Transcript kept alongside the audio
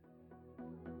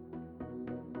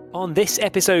On this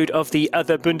episode of the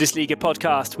Other Bundesliga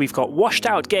podcast, we've got washed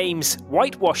out games,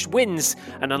 whitewashed wins,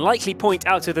 an unlikely point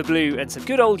out of the blue, and some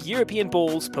good old European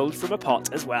balls pulled from a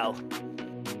pot as well.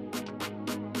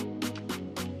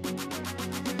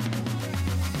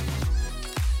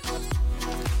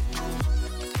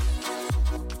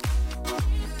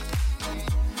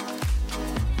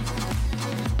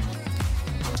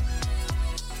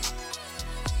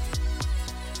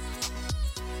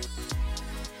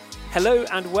 Hello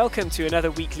and welcome to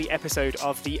another weekly episode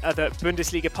of the Other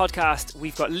Bundesliga podcast.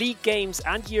 We've got league games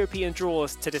and European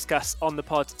draws to discuss on the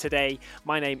pod today.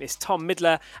 My name is Tom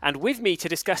Midler, and with me to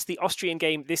discuss the Austrian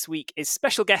game this week is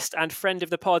special guest and friend of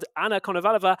the pod, Anna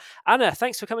Konovalova. Anna,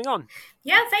 thanks for coming on.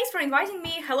 Yeah, thanks for inviting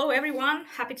me. Hello, everyone.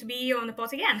 Happy to be on the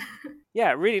pod again.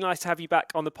 Yeah, really nice to have you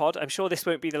back on the pod. I'm sure this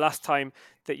won't be the last time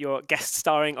that you're guest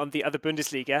starring on the Other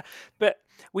Bundesliga, but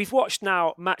we've watched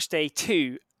now match day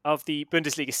 2 of the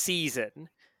Bundesliga season.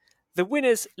 The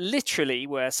winners literally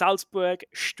were Salzburg,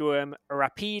 Sturm,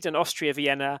 Rapid and Austria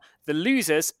Vienna. The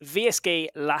losers, VSG,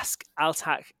 Lask,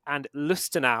 Altach and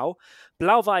Lustenau.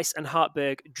 Blau-Weiss and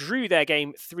Hartberg drew their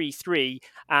game 3-3,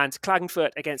 and Klagenfurt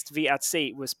against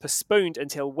VAC was postponed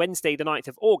until Wednesday the 9th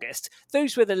of August.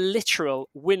 Those were the literal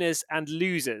winners and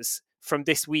losers from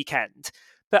this weekend.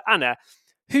 But Anna,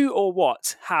 who or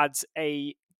what had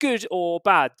a good or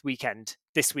bad weekend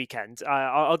this weekend?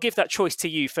 I'll give that choice to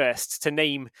you first to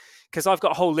name, because I've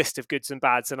got a whole list of goods and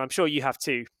bads, and I'm sure you have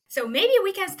too. So maybe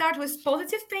we can start with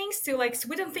positive things to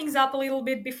sweeten things up a little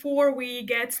bit before we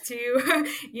get to,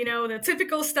 the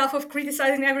typical stuff of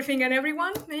criticizing everything and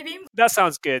everyone, maybe. That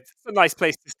sounds good. It's a nice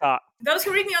place to start. Those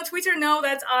who read me on Twitter know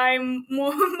that I'm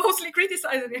mostly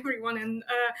criticizing everyone. And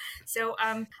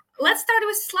let's start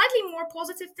with slightly more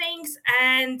positive things.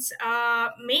 And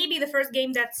maybe the first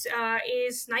game that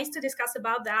is nice to discuss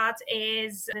about that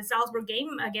is the Salzburg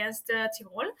game against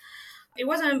Tirol. It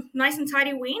was a nice and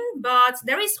tidy win, but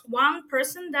there is one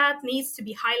person that needs to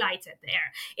be highlighted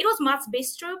there. It was Mats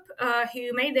Bistrup,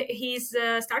 who made his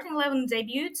starting 11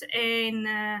 debut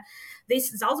in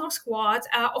this Salzburg squad.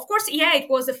 Of course, it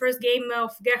was the first game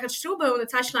of Gerhard Struber on the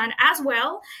touchline as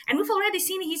well, and we've already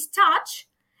seen his touch,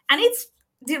 and it's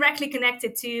directly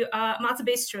connected to Mats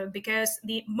Bistrup, because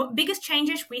the biggest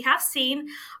changes we have seen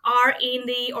are in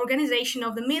the organization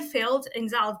of the midfield in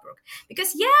Salzburg.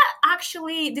 Because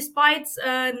actually, despite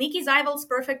Niki Seifeld's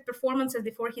perfect performances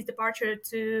before his departure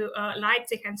to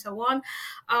Leipzig and so on,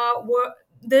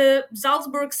 the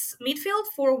Salzburg's midfield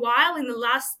for a while in the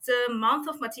last month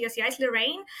of Matthias Jaissler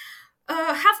reign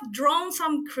have drawn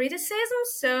some criticism,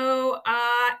 so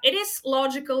it is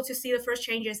logical to see the first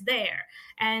changes there.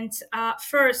 And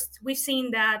first, we've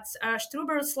seen that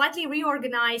Struber slightly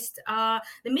reorganized the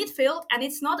midfield, and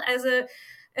it's not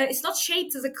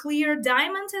shaped as a clear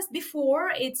diamond as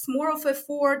before. It's more of a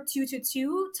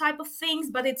 4-2-2 type of things,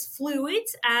 but it's fluid,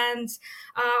 and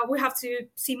we have to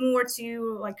see more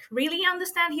to really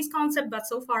understand his concept, but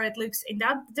so far it looks in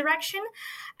that direction.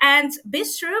 And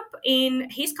Bistrup, in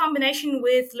his combination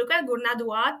with Lucas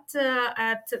Gournadoit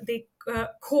at the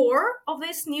core of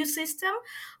this new system,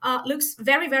 looks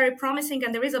very, very promising,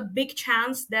 and there is a big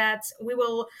chance that we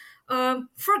will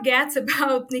forget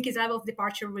about Niki Seifeld's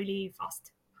departure really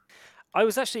fast. I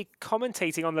was actually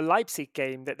commentating on the Leipzig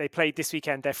game that they played this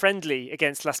weekend, their friendly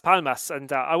against Las Palmas,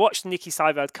 and I watched Niki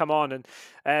Seifeld come on,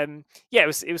 and it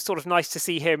was sort of nice to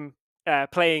see him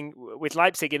playing with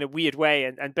Leipzig in a weird way,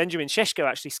 and Benjamin Šeško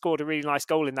actually scored a really nice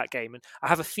goal in that game, and I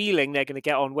have a feeling they're going to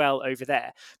get on well over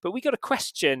there. But we got a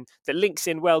question that links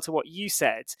in well to what you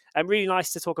said, and really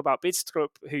nice to talk about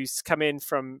Bistrup, who's come in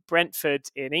from Brentford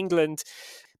in England.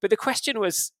 But the question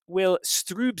was, will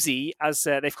Strubzy, as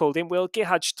they've called him, will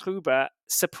Gerhard Struber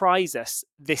surprise us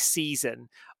this season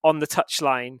on the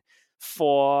touchline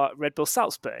for Red Bull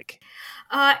Salzburg?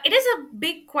 It is a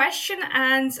big question,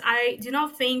 and I do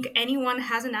not think anyone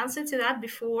has an answer to that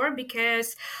before,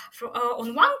 because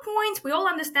on one point, we all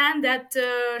understand that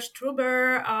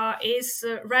Struber is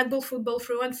Red Bull football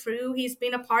through and through. He's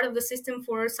been a part of the system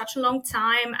for such a long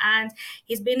time, and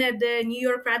he's been at the New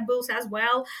York Red Bulls as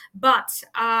well. But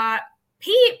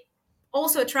he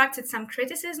also attracted some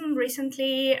criticism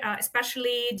recently,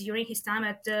 especially during his time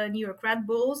at the New York Red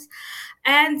Bulls.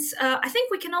 And I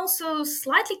think we can also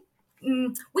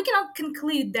we cannot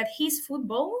conclude that his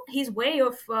football, his way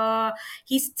of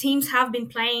his teams have been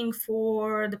playing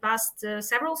for the past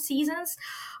several seasons,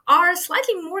 are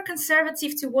slightly more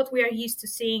conservative to what we are used to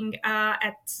seeing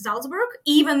at Salzburg,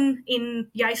 even in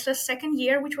Jaissler's second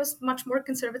year, which was much more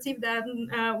conservative than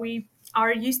we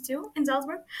are used to in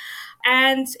Salzburg.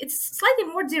 And it's slightly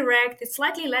more direct, it's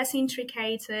slightly less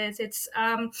intricate, it's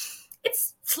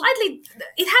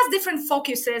it has different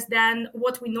focuses than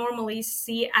what we normally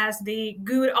see as the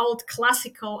good old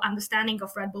classical understanding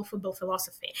of Red Bull football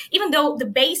philosophy, even though the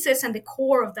basis and the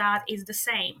core of that is the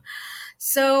same.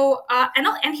 So,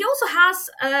 and he also has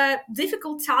a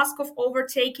difficult task of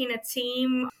overtaking a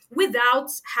team without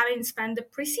having spent the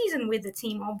preseason with the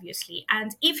team, obviously.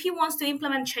 And if he wants to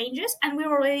implement changes, and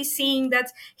we're already seeing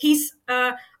that his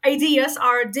ideas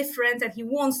are different and he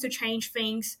wants to change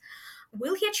things,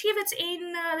 will he achieve it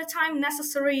in the time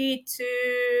necessary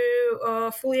to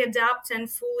fully adapt and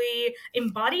fully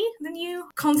embody the new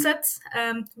concepts?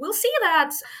 We'll see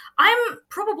that. I'm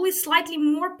probably slightly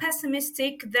more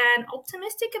pessimistic than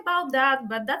optimistic about that,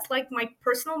 but that's like my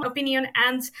personal opinion,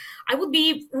 and I would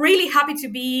be really happy to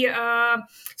be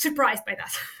surprised by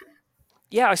that.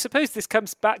 Yeah, I suppose this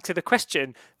comes back to the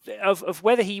question of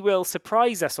whether he will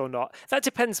surprise us or not. That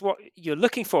depends what you're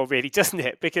looking for, really, doesn't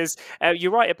it? Because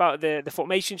you're right about the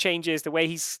formation changes, the way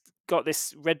he's got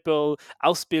this Red Bull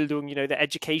Ausbildung, the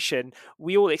education.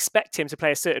 We all expect him to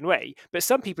play a certain way, but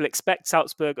some people expect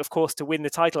Salzburg, of course, to win the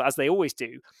title, as they always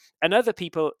do, and other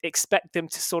people expect them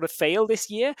to sort of fail this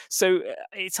year. So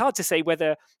it's hard to say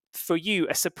whether, for you,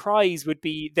 a surprise would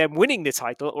be them winning the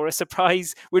title or a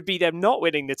surprise would be them not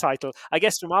winning the title. I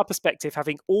guess from our perspective,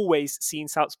 having always seen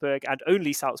Salzburg and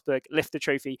only Salzburg lift the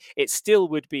trophy, it still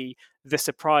would be the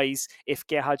surprise if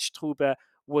Gerhard Struber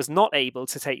was not able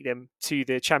to take them to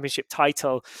the championship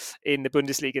title in the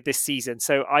Bundesliga this season.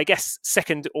 So I guess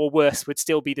second or worse would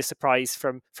still be the surprise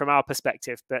from our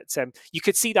perspective. But you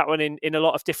could see that one in a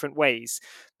lot of different ways.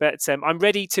 But I'm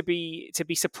ready to be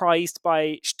surprised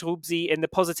by Strubzi in the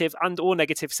positive and or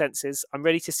negative senses. I'm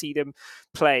ready to see them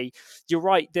play. You're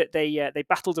right that they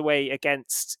battled away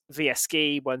against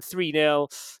VSG, won 3-0.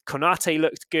 Konate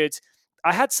looked good.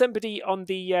 I had somebody on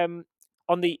the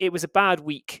it was a bad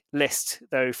week list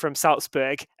though from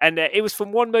Salzburg, and it was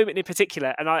from one moment in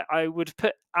particular, and I would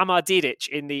put Amar Dedic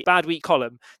in the bad week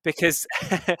column because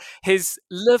his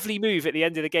lovely move at the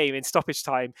end of the game in stoppage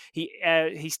time,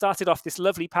 he started off this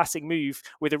lovely passing move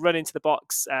with a run into the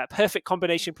box, perfect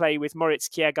combination play with Moritz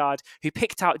Kjærgaard, who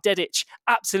picked out Dedic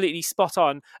absolutely spot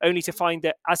on, only to find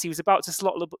that as he was about to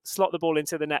slot the ball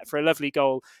into the net for a lovely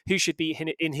goal, who should be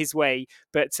in his way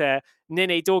but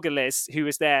Nene Dorgeles, who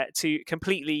was there to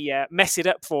completely mess it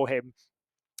up for him.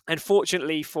 And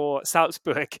fortunately for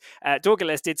Salzburg,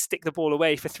 Dorgeles did stick the ball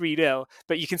away for 3-0.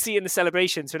 But you can see in the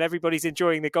celebrations when everybody's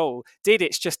enjoying the goal,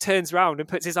 Dedic just turns around and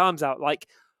puts his arms out like,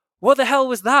 what the hell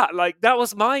was that? Like, that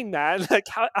was mine, man. Like,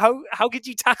 how could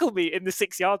you tackle me in the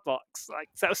 6-yard box? Like,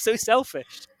 that was so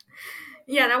selfish.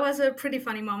 Yeah, that was a pretty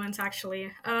funny moment,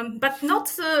 actually. But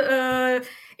not,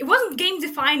 it wasn't game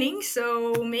defining,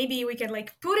 so maybe we can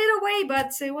like put it away,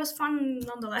 but it was fun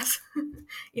nonetheless,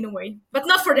 in a way. But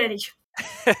not for Dedic.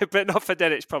 But not for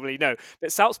Dedic, probably, no.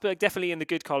 But Salzburg definitely in the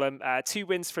good column. 2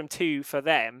 wins from 2 for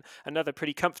them. Another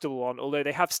pretty comfortable one, although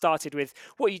they have started with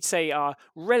what you'd say are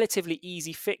relatively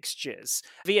easy fixtures.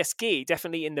 VSG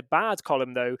definitely in the bad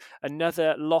column, though.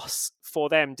 Another loss for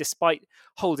them, despite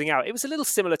holding out. It was a little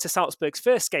similar to Salzburg's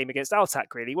first game against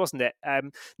Altac, really, wasn't it?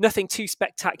 Nothing too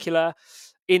spectacular.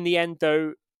 In the end,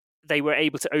 though, they were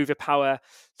able to overpower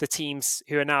the teams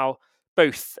who are now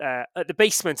both at the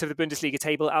basement of the Bundesliga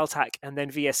table, Altac and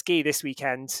then VSG this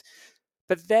weekend.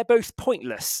 But they're both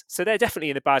pointless, so they're definitely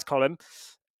in the bad column.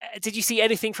 Did you see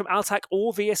anything from Altac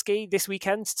or VSG this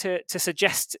weekend to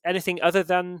suggest anything other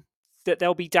than that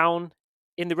they'll be down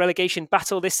in the relegation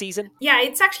battle this season? Yeah,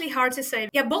 it's actually hard to say.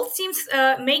 Yeah, both teams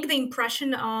make the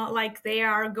impression like they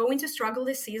are going to struggle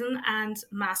this season, and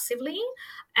massively.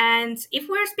 And if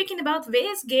we're speaking about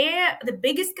VSG, the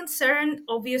biggest concern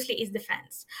obviously is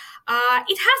defense.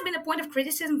 It has been a point of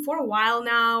criticism for a while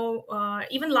now.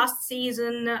 Even last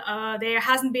season, there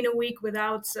hasn't been a week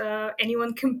without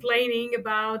anyone complaining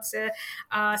about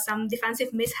some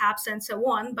defensive mishaps and so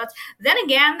on. But then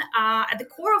again, at the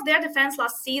core of their defense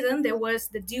last season, there was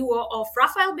the duo of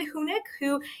Rafael Behunek,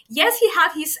 who, yes, he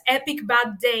had his epic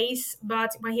bad days,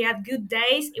 but when he had good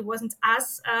days, it wasn't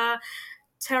as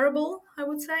terrible, I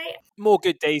would say. More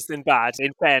good days than bad,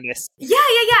 in fairness. Yeah.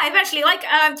 Eventually, like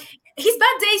his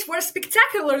bad days were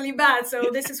spectacularly bad, so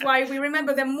this is why we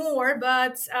remember them more.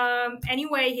 But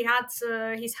anyway, he had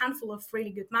his handful of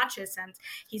really good matches, and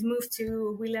his move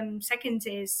to Willem II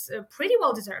is pretty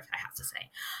well deserved, I have to say.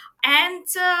 And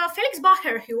Felix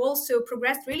Bacher, who also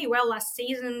progressed really well last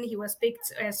season. He was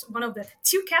picked as one of the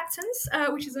 2 captains,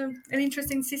 which is an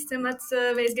interesting system at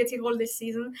VSG Tirol this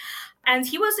season. And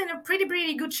he was in a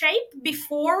pretty good shape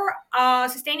before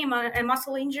sustaining a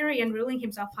muscle injury and ruling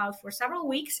himself out for several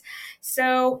weeks.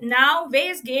 So now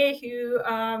VSG, who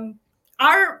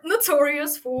are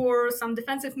notorious for some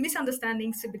defensive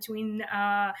misunderstandings between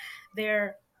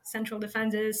their central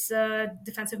defenders,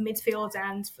 defensive midfield,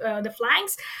 and the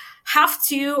flanks, have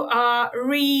to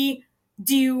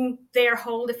redo their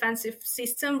whole defensive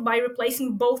system by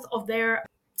replacing both of their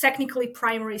technically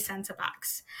primary centre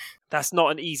backs. That's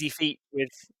not an easy feat with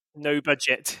no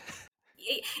budget.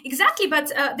 Exactly,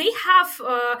 but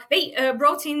they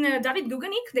brought in David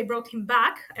Guganik. They brought him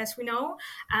back, as we know,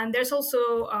 and there's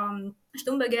also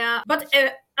Stumberger. But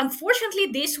unfortunately,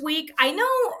 this week, I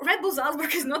know Red Bull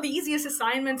Salzburg is not the easiest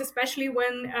assignment, especially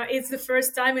when it's the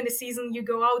first time in the season you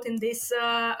go out in this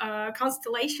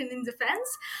constellation in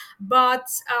defense. But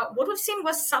what we've seen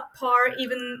was subpar,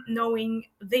 even knowing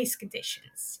these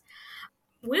conditions.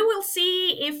 We will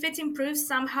see if it improves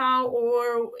somehow,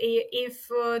 or if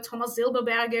Thomas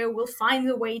Silberberger will find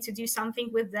a way to do something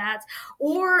with that,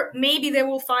 or maybe they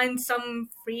will find some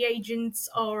free agents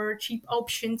or cheap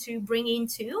option to bring in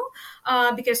too,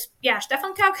 because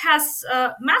Stefan Koch has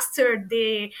mastered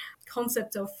the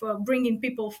concept of bringing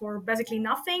people for basically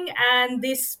nothing, and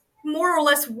this more or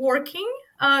less working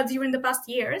during the past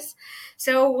years.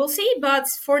 So we'll see, but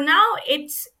for now,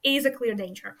 it is a clear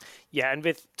danger. Yeah, and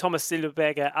with Thomas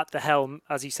Silberberger at the helm,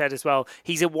 as you said as well,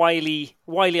 he's a wily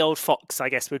old fox, I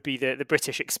guess would be the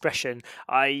British expression.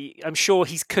 I'm sure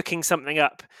he's cooking something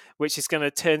up which is going to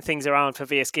turn things around for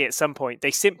VSG at some point. They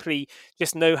simply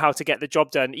just know how to get the job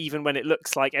done, even when it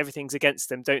looks like everything's against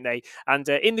them, don't they? And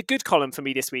in the good column for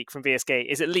me this week from VSG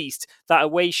is at least that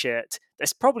away shirt.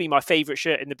 That's probably my favourite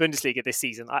shirt in the Bundesliga this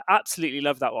season. I absolutely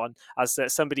love that one as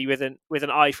somebody with an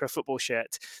eye for a football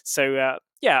shirt. So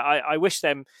I wish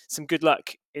them some good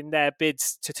luck in their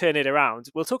bids to turn it around.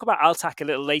 We'll talk about Altac a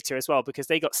little later as well, because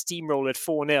they got steamrolled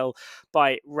 4-0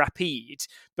 by Rapid.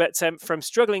 But from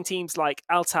struggling teams like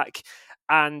Altac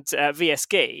and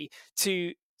VSG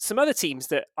to some other teams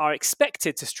that are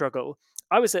expected to struggle,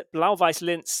 I was at Blau-Weiß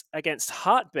Linz against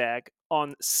Hartberg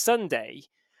on Sunday,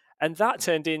 and that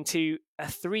turned into a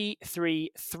 3-3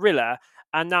 thriller.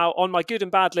 And now on my good and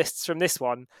bad lists from this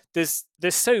one, there's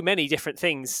so many different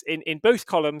things in both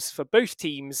columns for both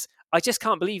teams. I just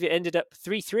can't believe it ended up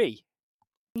 3-3.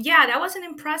 Yeah, that was an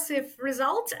impressive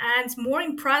result, and more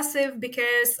impressive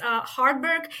because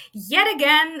Hartberg yet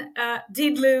again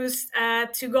did lose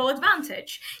 2-goal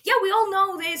advantage. Yeah, we all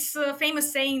know this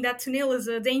famous saying that 2-0 is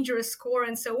a dangerous score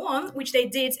and so on, which they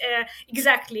did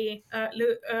exactly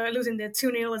losing the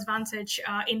 2-0 advantage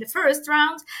in the first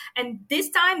round. And this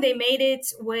time they made it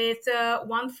with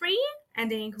 1-3,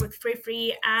 ending with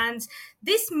 3-3. And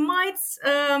this might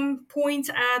point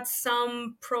at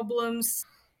some problems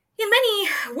in many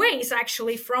ways,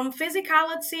 actually, from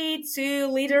physicality to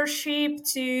leadership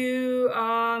to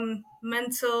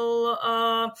mental,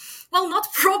 well,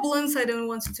 not problems, I don't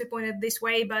want to point it this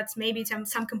way, but maybe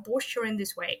some composure in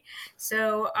this way.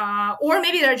 So, or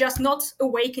maybe they're just not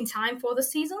awake in time for the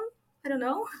season. I don't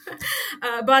know.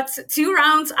 But 2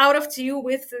 rounds out of 2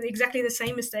 with exactly the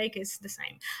same mistake is the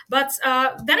same. But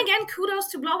then again, kudos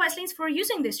to Blau-Weiß Linz for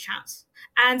using this chance.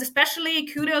 And especially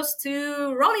kudos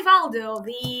to Ronny Waldo,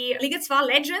 the Liga 2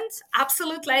 legend,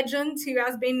 absolute legend, who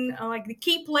has been like the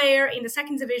key player in the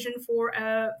second division for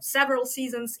several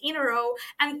seasons in a row.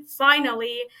 And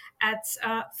finally, at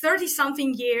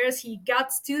 30-something years, he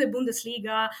got to the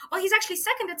Bundesliga. Well, he's actually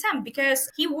second attempt, because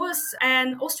he was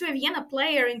an Austria Vienna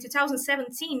player in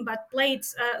 2017, but played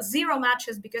 0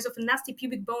 matches because of a nasty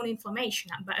pubic bone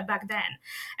inflammation back then.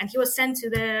 And he was sent to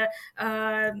the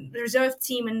reserve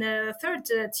team in the third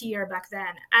tier back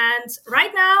then. And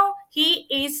right now, he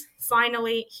is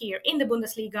finally here in the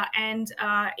Bundesliga. And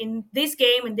in this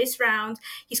game, in this round,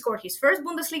 he scored his first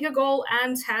Bundesliga goal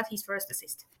and had his first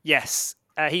assist. Yes.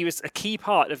 He was a key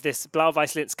part of this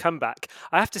Blau-Weiß Linz comeback.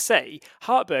 I have to say,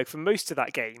 Hartberg, for most of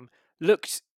that game,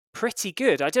 looked pretty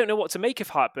good. I don't know what to make of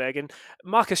Hartberg. And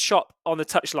Marcus Schopp on the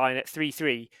touchline at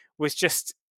 3-3 was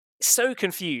just so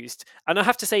confused. And I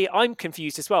have to say, I'm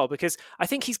confused as well, because I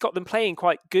think he's got them playing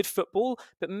quite good football,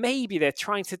 but maybe they're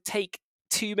trying to take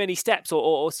too many steps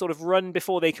or sort of run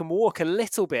before they can walk a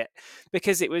little bit,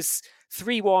 because it was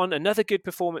 3-1, another good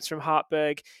performance from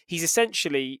Hartberg. He's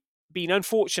essentially been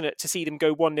unfortunate to see them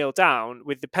go 1-0 down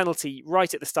with the penalty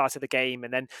right at the start of the game.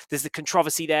 And then there's the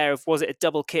controversy there of, was it a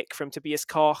double kick from Tobias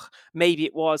Koch? Maybe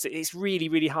it was. It's really,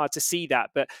 really hard to see that.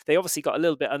 But they obviously got a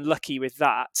little bit unlucky with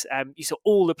that. You saw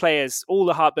all the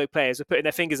Hartberg players were putting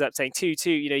their fingers up saying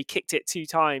 2-2. He kicked it 2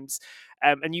 times.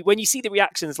 And when you see the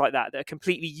reactions like that are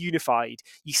completely unified,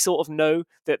 you sort of know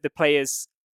that the players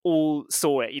all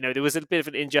saw it. There was a bit of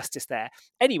an injustice there.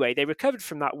 Anyway, they recovered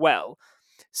from that well.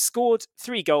 scored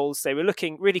 3 goals. They were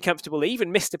looking really comfortable. They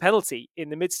even missed a penalty in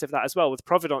the midst of that as well, with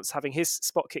Providence having his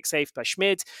spot kick saved by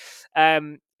Schmid,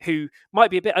 who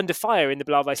might be a bit under fire in the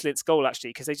Blau-Weiß Linz goal,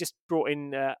 actually, because they just brought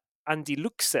in Andy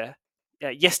Luxe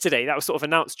yesterday. That was sort of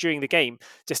announced during the game,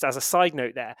 just as a side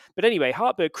note there. But anyway,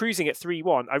 Hartberg cruising at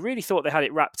 3-1. I really thought they had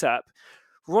it wrapped up.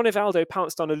 Ronivaldo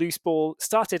pounced on a loose ball,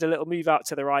 started a little move out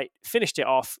to the right, finished it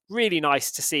off. Really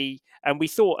nice to see. And we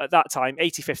thought at that time,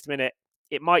 85th minute,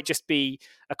 it might just be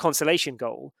a consolation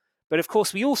goal. But of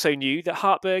course, we also knew that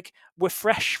Hartberg were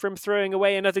fresh from throwing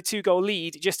away another 2-goal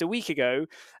lead just a week ago,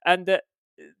 and that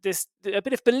there's a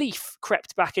bit of belief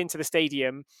crept back into the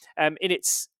stadium in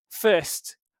its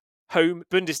first home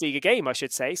Bundesliga game, I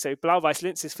should say. So Blau-Weiß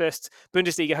Linz's first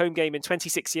Bundesliga home game in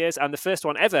 26 years, and the first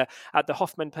one ever at the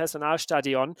Hoffmann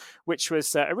Personalstadion, which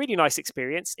was a really nice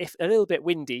experience, if a little bit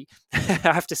windy, I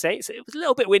have to say. So it was a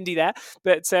little bit windy there,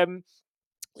 but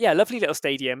yeah, lovely little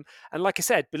stadium. And like I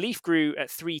said, belief grew at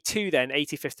 3-2 then,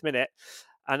 85th minute.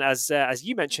 And as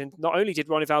you mentioned, not only did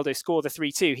Ronivaldo score the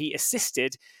 3-2, he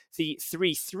assisted the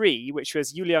 3-3, which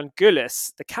was Julian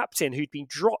Gullis, the captain who'd been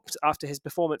dropped after his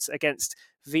performance against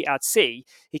VAC.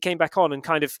 He came back on and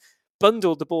kind of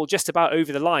bundled the ball just about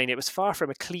over the line. It was far from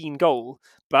a clean goal,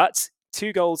 but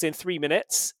 2 goals in 3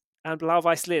 minutes, and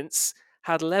Blau-Weiß Linz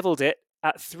had levelled it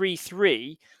at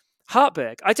 3-3.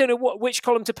 Hartberg, I don't know which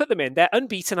column to put them in. They're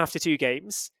unbeaten after 2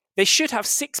 games. They should have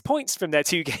 6 points from their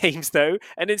 2 games, though,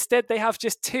 and instead they have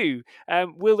just 2.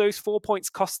 Will those 4 points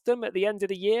cost them at the end of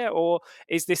the year, or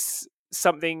is this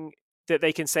something that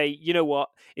they can say, you know what,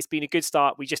 it's been a good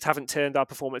start, we just haven't turned our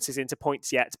performances into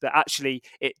points yet, but actually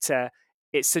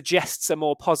it suggests a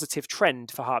more positive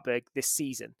trend for Hartberg this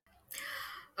season?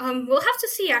 We'll have to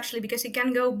see, actually, because it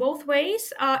can go both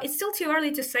ways. It's still too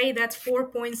early to say that 4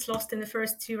 points lost in the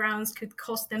first 2 rounds could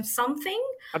cost them something.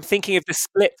 I'm thinking of the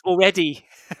split already.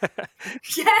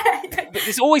 Yeah.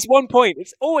 There's always 1 point.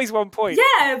 It's always 1 point.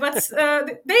 Yeah, but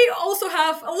they also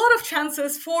have a lot of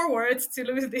chances forward to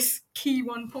lose this key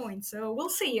 1 point. So we'll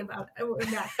see about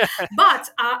that. But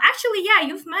actually, yeah,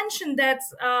 you've mentioned that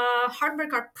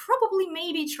Hartberg are probably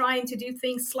maybe trying to do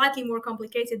things slightly more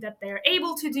complicated that they're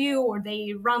able to do, or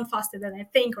they run faster than I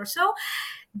think or so.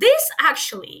 This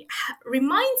actually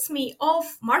reminds me of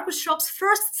Markus Schopp's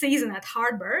first season at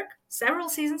Hartberg several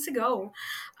seasons ago,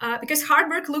 because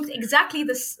Hartberg looked exactly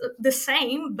the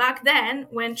same back then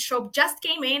when Schopp just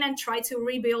came in and tried to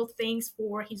rebuild things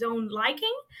for his own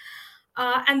liking.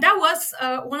 And that was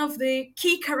one of the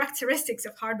key characteristics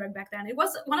of Hartberg back then. It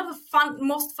was one of the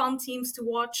most fun teams to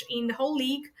watch in the whole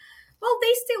league. Well,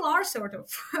 they still are, sort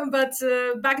of, but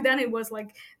back then it was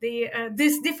like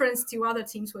this difference to other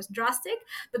teams was drastic.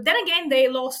 But then again, they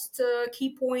lost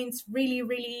key points really,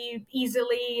 really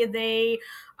easily. They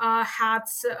had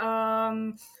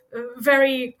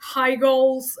very high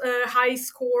goals, high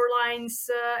score lines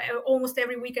almost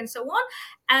every week, and so on.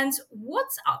 And what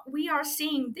we are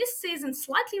seeing this season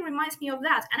slightly reminds me of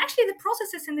that. And actually, the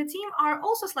processes in the team are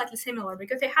also slightly similar,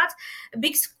 because they had a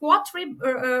big squad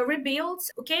rebuild.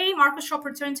 Okay, Markus Schopp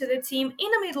returned to the team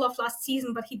in the middle of last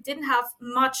season, but he didn't have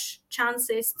much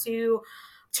chances to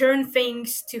turn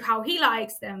things to how he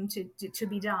likes them to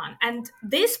be done. And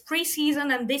this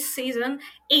preseason and this season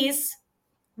is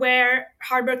where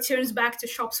Hartberg turns back to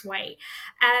Schopp's way.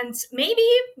 And maybe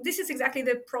this is exactly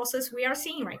the process we are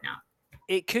seeing right now.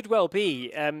 It could well be.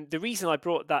 The reason I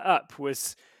brought that up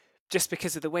was just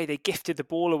because of the way they gifted the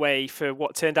ball away for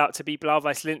what turned out to be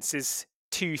Blau-Weiß Linz's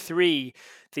 2-3,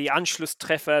 the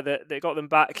Anschlusstreffer that got them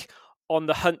back on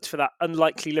the hunt for that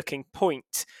unlikely looking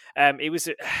point. It was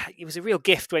a real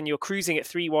gift when you're cruising at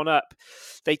 3-1 up.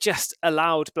 They just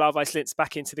allowed Blau-Weiß Linz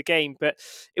back into the game, but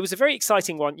it was a very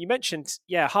exciting one. You mentioned,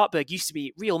 Hartberg used to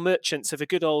be real merchants of a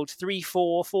good old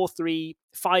 3-4, 4-3,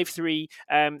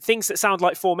 5-3, things that sound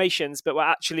like formations but were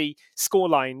actually score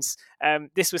lines.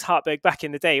 This was Hartberg back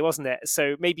in the day, wasn't it?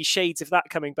 So maybe shades of that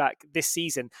coming back this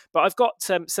season. But I've got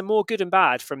some more good and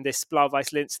bad from this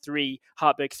Blau-Weiß Linz 3,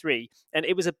 Hartberg 3. And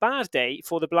it was a bad day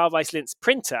for the Blau-Weiß Linz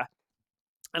printer.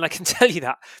 And I can tell you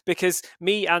that because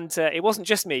me and it wasn't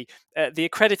just me, the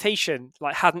accreditation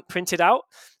hadn't printed out.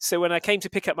 So when I came to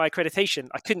pick up my accreditation,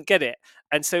 I couldn't get it.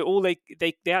 And so all they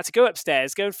had to go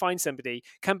upstairs, go and find somebody,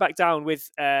 come back down with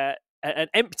an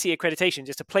empty accreditation,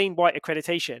 just a plain white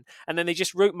accreditation. And then they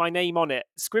just wrote my name on it,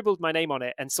 scribbled my name on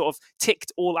it, and sort of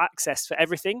ticked all access for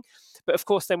everything. But of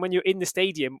course, then when you're in the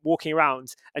stadium walking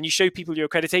around and you show people your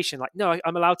accreditation, no,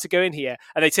 I'm allowed to go in here.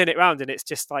 And they turn it around and it's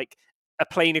just a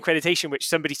plain accreditation which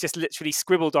somebody's just literally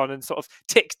scribbled on and sort of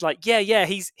ticked like, yeah,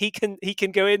 he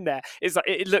can go in there. It's like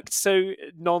it looked so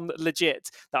non-legit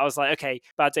that I was like, okay,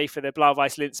 bad day for the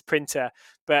Blau-Weiß Linz printer.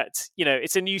 But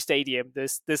it's a new stadium.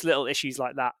 There's little issues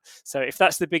like that. So if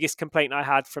that's the biggest complaint I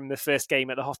had from the first game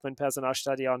at the Hoffmann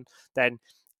Personalstadion, then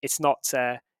it's not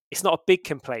a big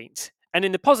complaint. And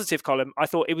in the positive column, I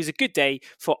thought it was a good day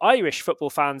for Irish football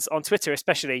fans on Twitter,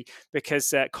 especially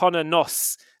because Conor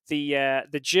Noss,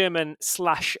 the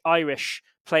German/Irish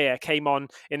player, came on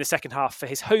in the second half for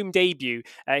his home debut.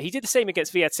 He did the same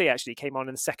against VRC, actually, came on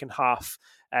in the second half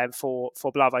for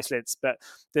Blau-Weiß Linz. But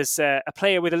there's a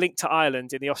player with a link to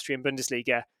Ireland in the Austrian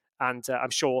Bundesliga, and I'm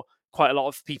sure quite a lot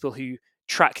of people who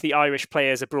track the Irish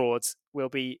players abroad will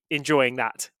be enjoying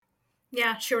that.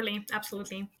 Yeah, surely.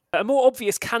 Absolutely. A more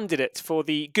obvious candidate for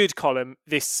the good column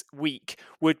this week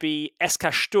would be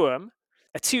SK Sturm,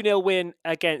 a 2-0 win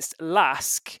against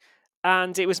Lask,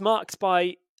 and it was marked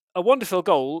by a wonderful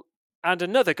goal and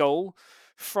another goal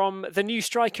from the new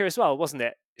striker as well, wasn't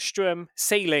it? Sturm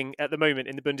sailing at the moment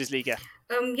in the Bundesliga.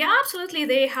 Yeah, absolutely.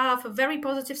 They have a very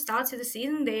positive start to the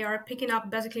season. They are picking up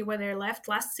basically where they left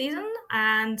last season,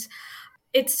 and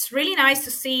it's really nice to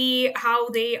see how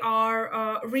they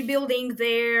are rebuilding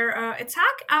their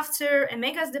attack after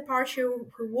Emega's departure,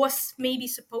 who was maybe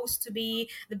supposed to be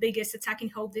the biggest attacking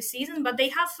hope this season. But they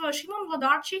have Szymon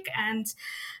Wlodarczyk, and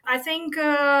I think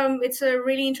it's a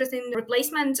really interesting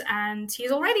replacement. And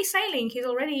he's already sailing. He's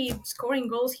already scoring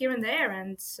goals here and there,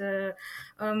 and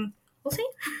we'll see.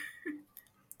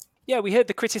 Yeah, we heard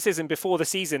the criticism before the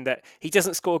season that he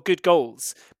doesn't score good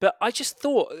goals. But I just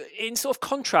thought, in sort of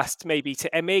contrast maybe to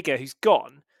Emega, who's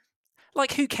gone,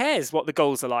 like, who cares what the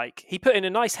goals are like? He put in a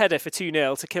nice header for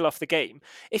 2-0 to kill off the game.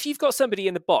 If you've got somebody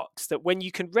in the box that when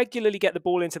you can regularly get the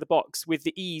ball into the box with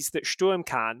the ease that Sturm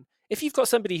can, if you've got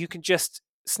somebody who can just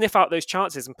sniff out those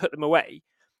chances and put them away,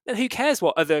 then who cares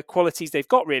what other qualities they've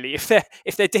got, really? If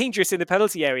they're dangerous in the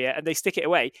penalty area and they stick it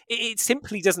away, it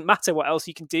simply doesn't matter what else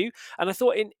you can do. And I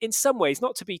thought in some ways,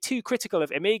 not to be too critical of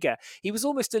Emega, he was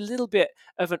almost a little bit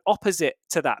of an opposite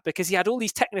to that, because he had all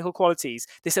these technical qualities,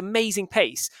 this amazing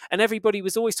pace, and everybody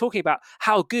was always talking about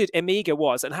how good Emega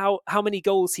was and how many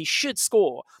goals he should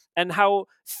score and how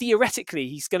theoretically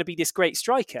he's going to be this great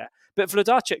striker. But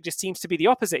Wlodarczyk just seems to be the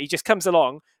opposite. He just comes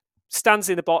along, stands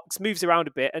in the box, moves around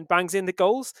a bit, and bangs in the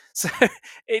goals. So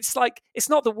it's like, it's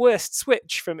not the worst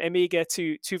switch from Emega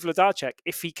to Wlodarczyk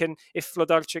if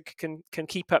Wlodarczyk can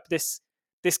keep up this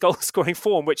goal scoring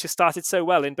form, which has started so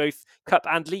well in both Cup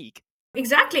and League.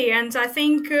 Exactly, and I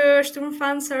think Sturm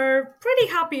fans are pretty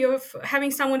happy of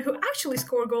having someone who actually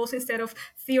scored goals instead of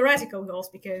theoretical goals,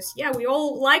 because we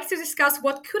all like to discuss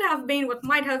what could have been, what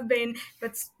might have been,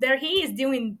 but there he is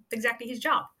doing exactly his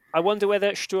job. I wonder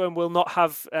whether Sturm will not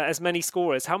have as many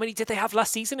scorers. How many did they have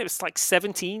last season? It was like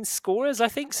 17 scorers, I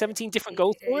think, 17 different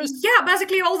goal scorers. Yeah,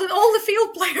 basically all the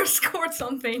field players scored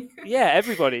something. Yeah,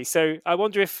 everybody. So I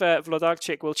wonder if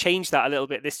Wlodarczyk will change that a little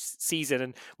bit this season,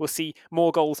 and we'll see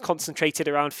more goals concentrated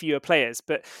around fewer players.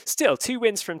 But still, 2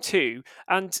 wins from 2.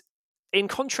 And in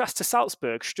contrast to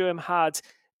Salzburg, Sturm had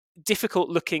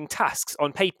difficult-looking tasks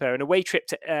on paper: an away trip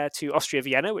to Austria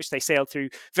Vienna, which they sailed through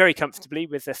very comfortably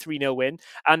with a 3-0 win,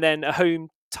 and then a home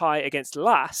tie against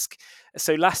Lask.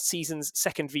 So last season's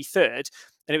second v third,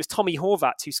 and it was Tommy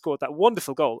Horvat who scored that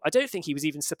wonderful goal. I don't think he was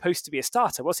even supposed to be a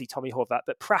starter, was he, Tommy Horvat?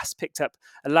 But Prass picked up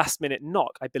a last-minute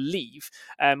knock, I believe.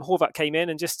 Horvat came in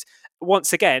and just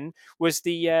once again was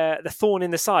the thorn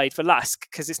in the side for Lask,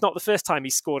 because it's not the first time he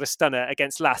scored a stunner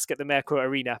against Lask at the Merkur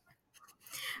Arena.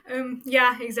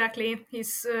 Yeah, exactly.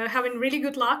 He's having really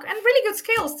good luck and really good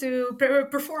skills to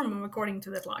perform according to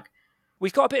that luck.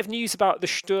 We've got a bit of news about the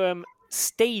Sturm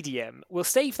Stadium. We'll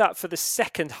save that for the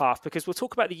second half, because we'll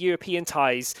talk about the European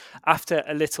ties after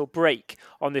a little break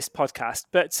on this podcast.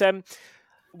 But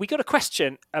we got a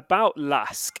question about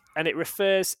Lask, and it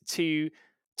refers to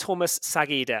Thomas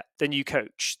Sageda, the new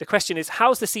coach. The question is,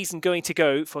 how's the season going to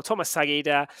go for Thomas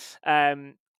Sageda?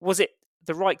 Was it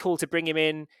the right call to bring him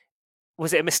in?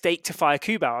 Was it a mistake to fire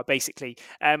Kubauer, basically?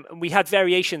 And we had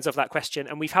variations of that question,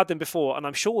 and we've had them before, and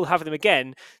I'm sure we'll have them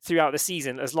again throughout the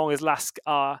season, as long as Lask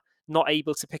are not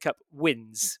able to pick up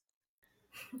wins.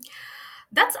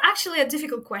 That's actually a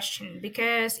difficult question,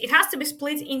 because it has to be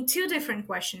split in 2 different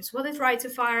questions. Was it right to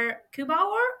fire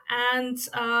Kubauer, and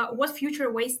what future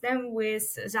awaits them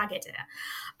with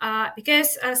Sageda?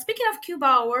 Because speaking of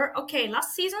Kubauer,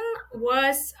 last season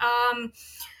was...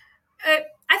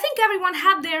 I think everyone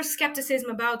had their skepticism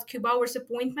about Kubauer's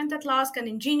appointment at Lask, and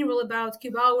in general about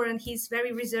Kubauer and his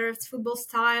very reserved football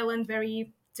style and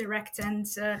very direct and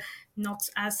not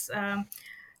as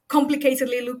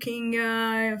complicatedly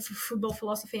looking football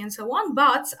philosophy and so on.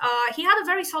 But he had a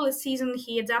very solid season.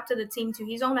 He adapted the team to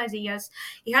his own ideas.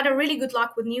 He had a really good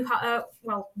luck with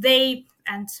they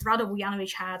and Rado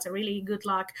Vujanovic had a really good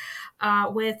luck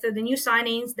with the new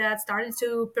signings that started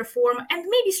to perform and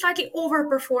maybe slightly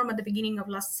overperform at the beginning of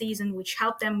last season, which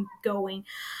helped them going.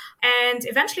 And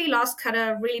eventually Lask had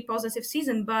a really positive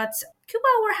season, but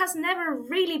Kubauer has never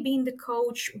really been the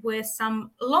coach with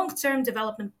some long-term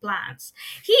development plans.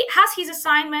 He has his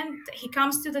assignment, he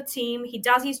comes to the team, he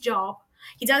does his job.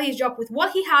 He does his job with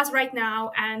what he has right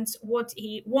now and what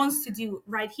he wants to do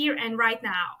right here and right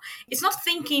now. It's not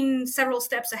thinking several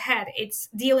steps ahead. It's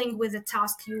dealing with the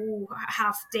task you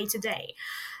have day to day.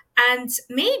 And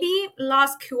maybe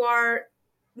Lask, who are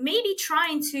maybe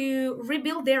trying to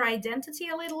rebuild their identity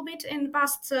a little bit in the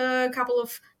past couple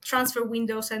of transfer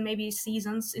windows and maybe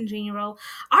seasons in general,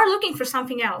 are looking for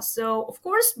something else. So, of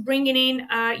course, bringing in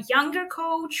a younger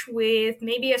coach with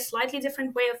maybe a slightly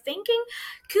different way of thinking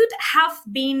could have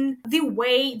been the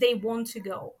way they want to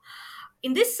go.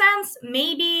 In this sense,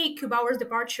 maybe Kubauer's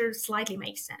departure slightly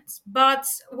makes sense. But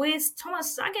with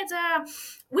Thomas Sageda,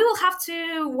 we will have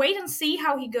to wait and see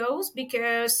how he goes,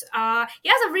 because he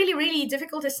has a really, really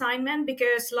difficult assignment,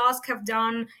 because Lask have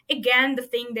done, again, the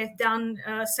thing they've done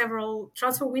several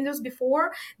transfer windows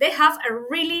before. They have a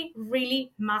really,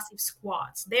 really massive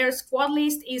squad. Their squad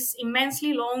list is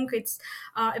immensely long. It's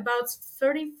about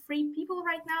 33 people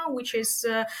right now, which is,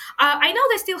 I know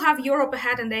they still have Europe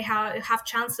ahead and they have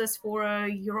chances for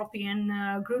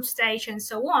European group stage and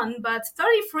so on, but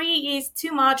 33 is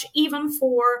too much even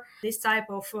for this type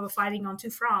of fighting on two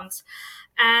fronts.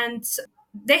 And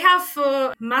they have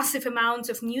a massive amount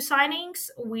of new signings,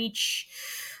 which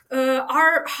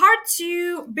are hard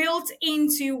to build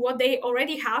into what they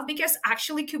already have, because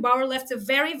actually Kubauer left a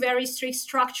very, very strict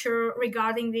structure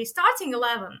regarding the starting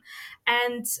 11.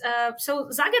 And so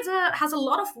Zagadze has a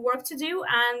lot of work to do,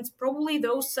 and probably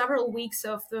those several weeks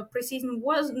of the preseason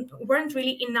weren't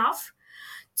really enough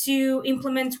to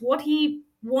implement what he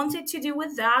wanted to do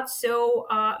with that. So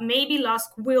maybe Lask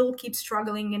will keep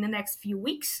struggling in the next few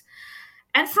weeks.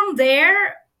 And from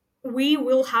there, we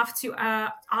will have to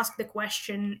ask the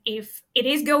question if it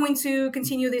is going to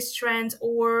continue this trend,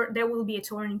 or there will be a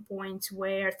turning point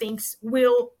where things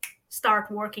will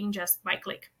start working just by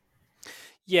click.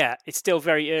 Yeah, it's still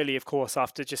very early, of course,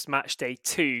 after just match day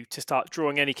 2 to start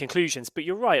drawing any conclusions. But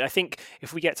you're right. I think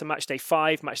if we get to match day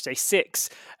 5, match day 6,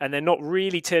 and they're not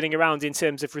really turning around in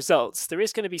terms of results, there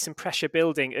is going to be some pressure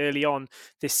building early on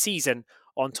this season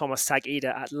on Thomas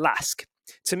Sageda at Lask.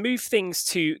 To move things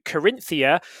to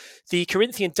Carinthia, the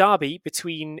Corinthian derby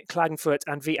between Klagenfurt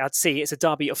and VAC is a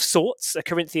derby of sorts, a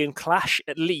Corinthian clash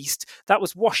at least. That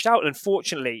was washed out,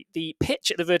 unfortunately. The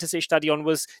pitch at the Wörthersee-Stadion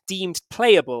was deemed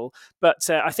playable, but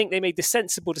I think they made the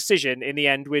sensible decision in the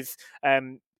end, with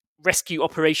rescue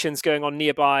operations going on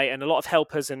nearby and a lot of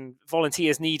helpers and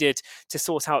volunteers needed to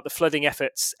sort out the flooding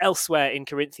efforts elsewhere in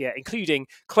Carinthia, including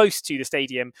close to the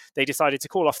stadium. They decided to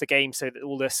call off the game so that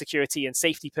all the security and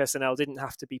safety personnel didn't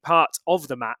have to be part of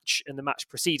the match and the match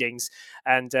proceedings.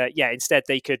 And instead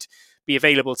they could be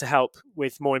available to help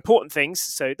with more important things.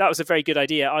 So that was a very good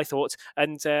idea, I thought.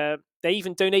 And they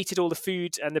even donated all the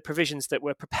food and the provisions that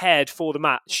were prepared for the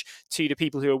match to the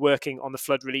people who are working on the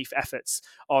flood relief efforts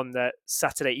on the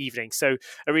Saturday evening. So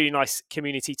a really nice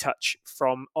community touch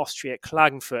from Austria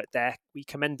Klagenfurt there. We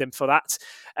commend them for that.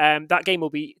 That game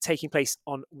will be taking place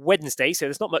on Wednesday, so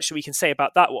there's not much that we can say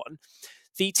about that one.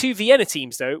 The two Vienna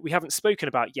teams, though, we haven't spoken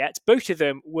about yet. Both of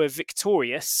them were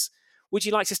victorious. Would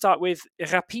you like to start with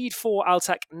Rapid 4,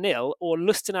 Altac 0, or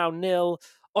Lustenau 0,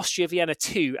 Austria Vienna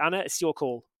 2? Anna, it's your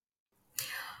call.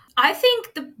 I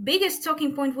think the biggest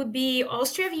talking point would be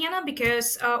Austria Vienna,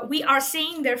 because we are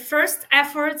seeing their first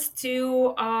efforts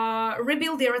to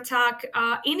rebuild their attack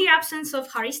in the absence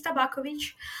of Haris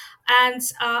Tabakovic. And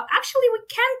actually, we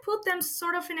can put them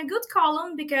sort of in a good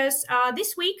column, because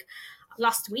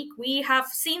last week, we have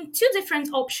seen two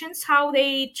different options, how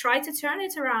they try to turn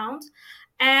it around.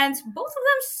 And both of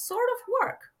them sort of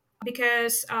work,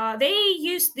 because they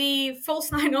used the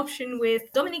false nine option with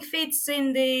Dominik Fitz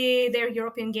in their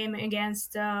European game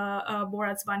against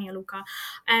Borac Banja Luka.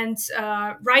 And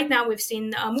right now we've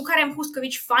seen Mukarem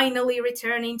Huskovic finally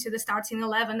returning to the starting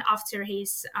 11 after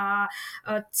his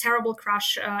terrible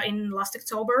crash in last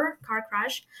October, car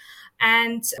crash.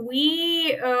 And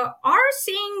we are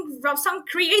seeing some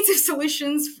creative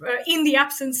solutions in the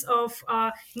absence of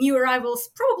new arrivals,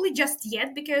 probably just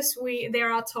yet, because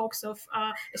there are talks of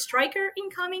a striker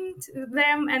incoming to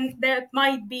them, and that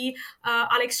might be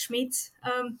Alex Schmidt,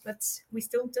 but we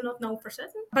still do not know for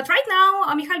certain. But right now,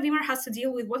 Michael Wimmer has to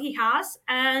deal with what he has,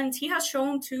 and he has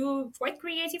shown two quite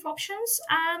creative options,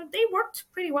 and they worked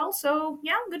pretty well. So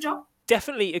yeah, good job.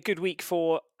 Definitely a good week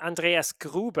for Andreas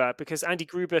Gruber, because Andy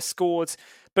Gruber scored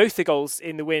both the goals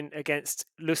in the win against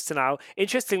Lustenau.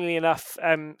 Interestingly enough,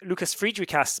 Lukas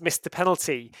Friedrichs missed the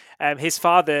penalty. His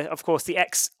father, of course, the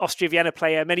ex-Austria Vienna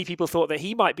player, many people thought that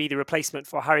he might be the replacement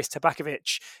for Haris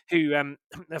Tabakovic, who,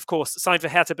 of course, signed for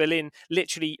Hertha Berlin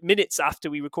literally minutes after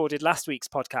we recorded last week's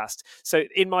podcast. So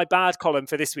in my bad column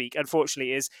for this week,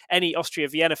 unfortunately, is any Austria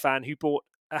Vienna fan who bought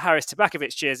a Haris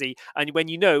Tabakovic jersey, and when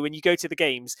you go to the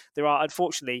games, there are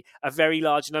unfortunately a very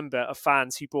large number of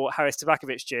fans who bought Haris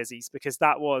Tabakovic jerseys because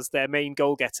that was their main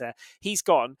goal getter. He's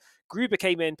gone. Gruber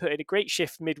came in, put in a great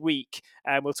shift midweek,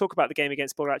 and we'll talk about the game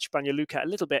against Borach Banja Luka a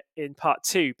little bit in part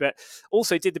 2, but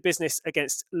also did the business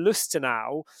against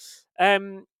Lustenau.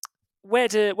 Where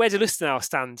do Lustenau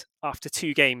stand after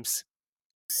 2 games?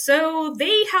 So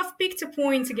they have picked a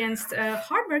point against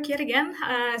Hartberg yet again,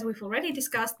 as we've already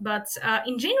discussed. But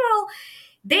in general,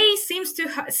 they seem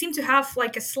to have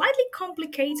like a slightly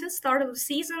complicated start of the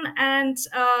season, and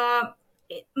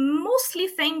mostly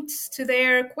thanks to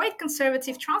their quite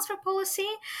conservative transfer policy,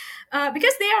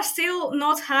 because they are still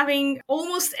not having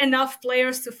almost enough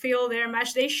players to fill their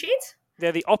matchday sheet.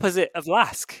 They're the opposite of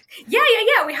Lask. Yeah.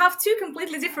 We have two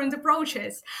completely different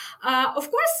approaches.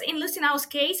 Of course, in Lustenau's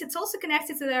case, it's also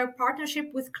connected to their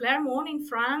partnership with Clermont in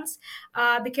France,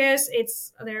 because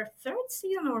it's their 3rd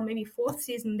season or maybe 4th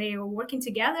season they are working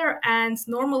together. And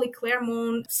normally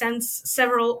Clermont sends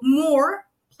several more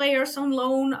players on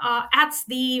loan at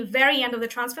the very end of the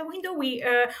transfer window. We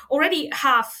already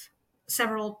have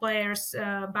several players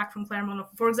back from Clermont.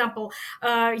 For example,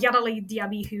 Yadali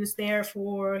Diaby, who's there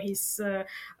for his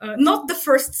not the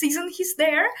first season he's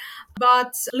there,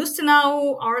 but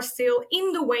Lustenau are still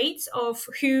in the wait of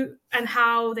who and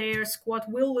how their squad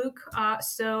will look.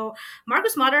 So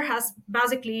Markus Mader has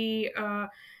basically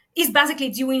is basically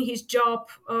doing his job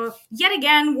yet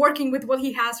again, working with what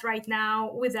he has right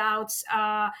now without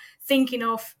thinking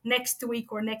of next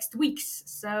week or next weeks.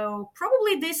 So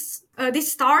probably this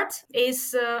start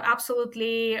is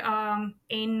absolutely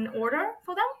in order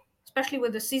for them, especially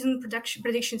with the season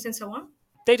predictions and so on.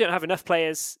 They don't have enough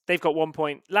players. They've got 1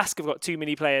 point. Lask have got too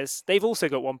many players. They've also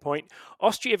got 1 point.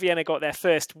 Austria Vienna got their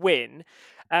first win.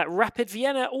 Rapid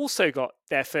Vienna also got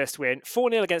their first win,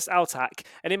 4-0 against Altac.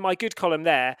 And in my good column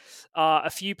there are a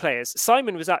few players.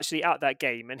 Simon was actually at that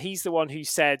game, and he's the one who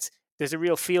said there's a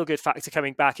real feel-good factor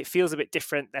coming back. It feels a bit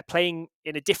different. They're playing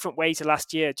in a different way to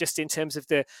last year, just in terms of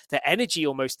the energy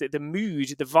almost, the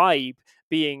mood, the vibe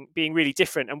being really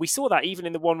different. And we saw that even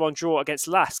in the 1-1 draw against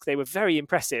Lask. They were very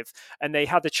impressive, and they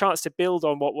had the chance to build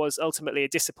on what was ultimately a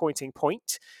disappointing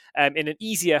point in an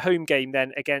easier home game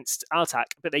then against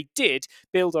Altac. But they did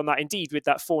build on that indeed with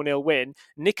that 4-0 win.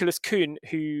 Nicholas Kuhn,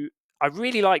 who I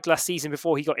really liked last season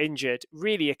before he got injured,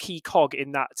 really a key cog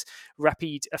in that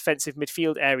Rapid offensive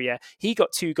midfield area. He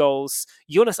got 2 goals.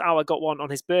 Jonas Auer got 1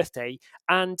 on his birthday,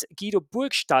 and Guido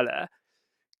Burgstaller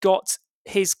got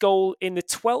his goal in the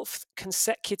 12th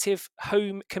consecutive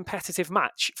home competitive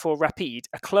match for Rapid,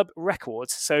 a club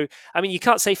record. So, I mean, you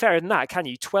can't say fairer than that, can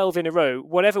you? 12 in a row,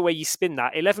 whatever way you spin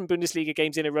that, 11 Bundesliga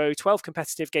games in a row, 12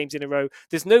 competitive games in a row.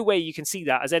 There's no way you can see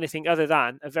that as anything other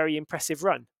than a very impressive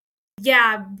run.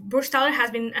 Yeah, Burgstaller has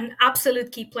been an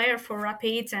absolute key player for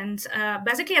Rapid, and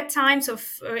basically at times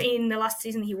in the last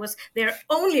season he was their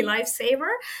only lifesaver.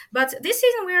 But this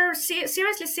season we're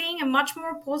seriously seeing a much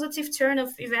more positive turn of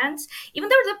events, even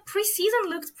though the preseason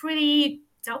looked pretty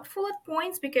doubtful at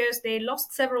points because they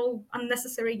lost several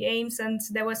unnecessary games and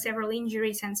there were several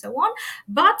injuries and so on.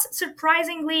 But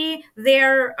surprisingly,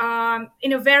 they're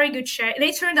in a very good shape.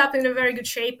 They turned up in a very good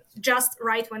shape just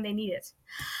right when they needed.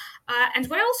 And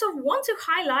what I also want to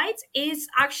highlight is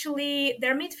actually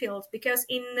their midfield, because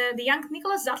in the young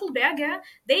Nicolas Zattelberger,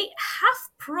 they have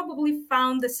probably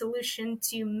found the solution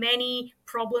to many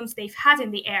problems they've had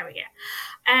in the area.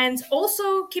 And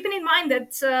also keeping in mind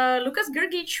that Lukas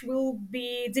Grgic will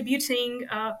be debuting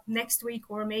next week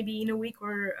or maybe in a week,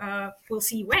 or we'll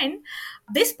see when.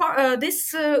 This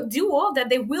duo that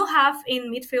they will have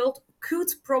in midfield could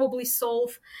probably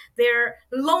solve their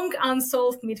long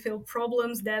unsolved midfield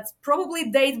problems that probably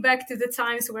date back to the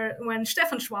times when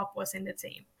Stefan Schwab was in the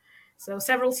team. So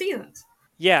several seasons.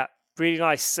 Yeah, Really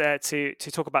nice to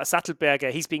talk about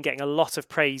Sattelberger. He's been getting a lot of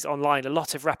praise online. A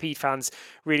lot of Rapid fans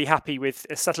really happy with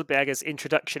Sattelberger's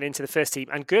introduction into the first team.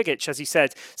 And Grgic, as you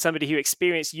said, somebody who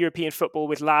experienced European football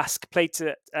with LASK, played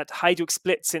at Hajduk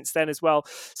Split since then as well.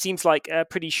 Seems like a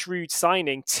pretty shrewd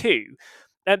signing too.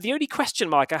 The only question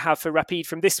mark I have for Rapid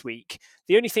from this week,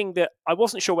 the only thing that I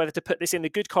wasn't sure whether to put this in the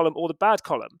good column or the bad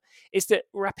column, is that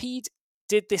Rapid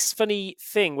did this funny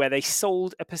thing where they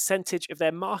sold a percentage of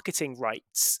their marketing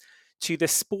rights to the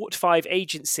Sport5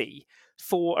 agency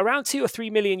for around 2 or 3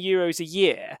 million euros a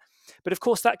year. But of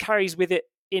course, that carries with it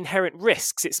inherent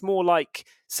risks. It's more like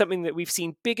something that we've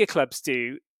seen bigger clubs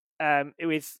do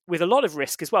with a lot of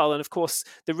risk as well. And of course,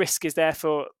 the risk is there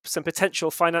for some potential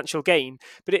financial gain.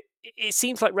 But it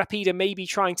seems like Rapid are maybe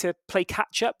trying to play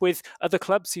catch up with other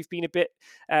clubs who've been a bit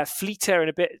fleeter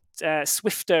and a bit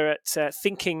swifter at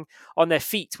thinking on their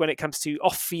feet when it comes to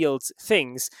off-field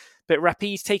things. But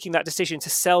Rapid taking that decision to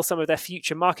sell some of their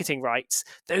future marketing rights,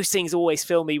 those things always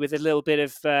fill me with a little bit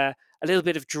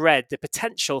of dread, the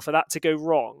potential for that to go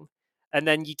wrong. And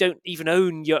then you don't even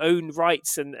own your own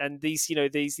rights, and these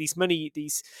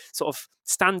these sort of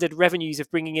standard revenues of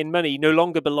bringing in money no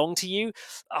longer belong to you.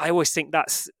 I always think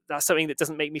that's something that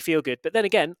doesn't make me feel good. But then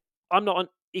again, I'm not an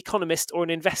economist or an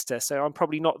investor, so I'm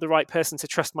probably not the right person to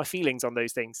trust my feelings on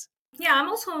those things. Yeah, I'm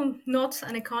also not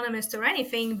an economist or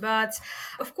anything, but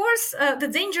of course, the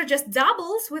danger just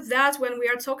doubles with that when we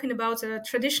are talking about a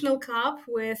traditional club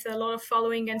with a lot of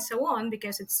following and so on,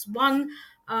 because it's one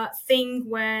thing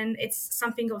when it's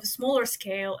something of a smaller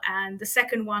scale, and the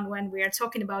second one when we are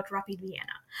talking about Rapid Vienna.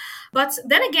 But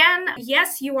then again,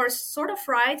 yes, you are sort of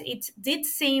right. It did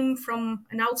seem from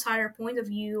an outsider point of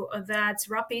view that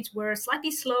Rapid were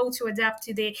slightly slow to adapt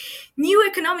to the new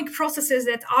economic processes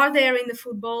that are there in the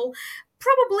football.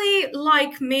 Probably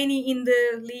like many in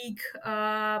the league,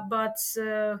 but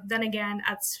then again,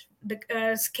 at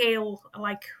the scale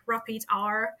like Rapid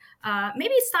are,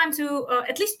 maybe it's time to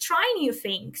at least try new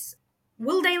things.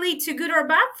 Will they lead to good or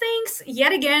bad things?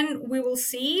 Yet again, we will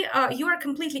see. You are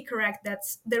completely correct that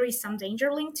there is some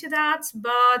danger linked to that,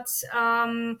 but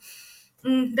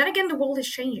then again, the world is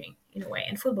changing in a way,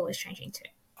 and football is changing too.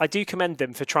 I do commend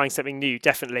them for trying something new,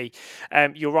 definitely.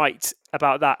 You're right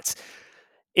about that.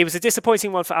 It was a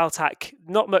disappointing one for Altac.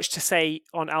 Not much to say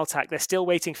on Altac. They're still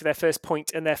waiting for their first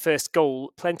point and their first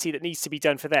goal. Plenty that needs to be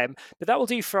done for them. But that will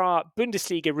do for our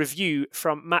Bundesliga review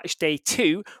from match day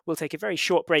 2. We'll take a very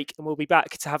short break and we'll be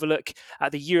back to have a look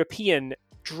at the European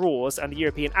draws and the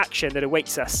European action that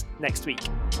awaits us next week.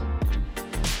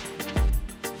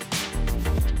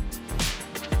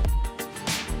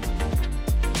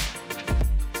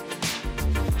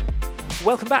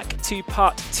 Welcome back to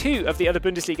part 2 of the Other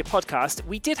Bundesliga podcast.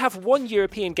 We did have one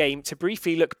European game to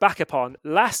briefly look back upon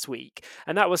last week,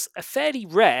 and that was a fairly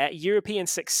rare European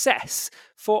success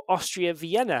for Austria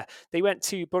Vienna. They went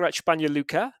to Borac Banja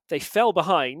Luka, they fell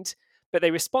behind, but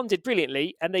they responded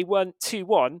brilliantly and they won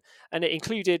 2-1, and it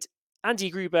included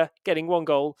Andy Gruber getting 1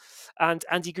 goal and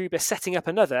Andy Gruber setting up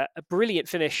another, a brilliant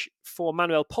finish for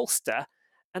Manuel Polster,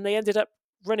 and they ended up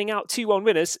running out 2-1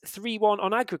 winners, 3-1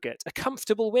 on aggregate, a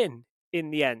comfortable win in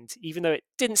the end, even though it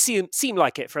didn't seem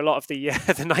like it for a lot of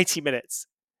the 90 minutes.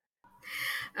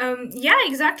 Yeah,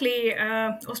 exactly.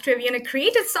 Austria Vienna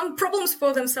created some problems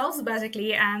for themselves,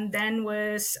 basically, and then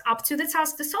was up to the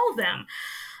task to solve them.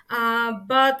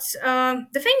 But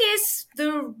the thing is,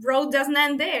 the road doesn't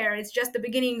end there. It's just the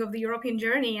beginning of the European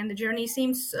journey, and the journey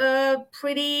seems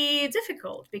pretty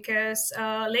difficult because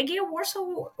Legia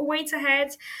Warsaw waits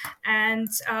ahead. And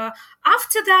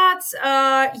after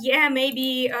that,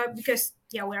 maybe because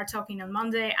we are talking on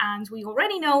Monday, and we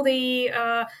already know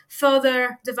the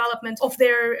further development of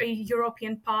their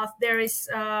European path. There is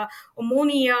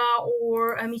Omonia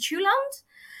or Midtjylland.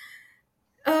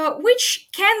 Which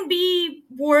can be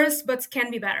worse, but can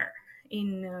be better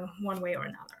in one way or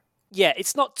another. Yeah,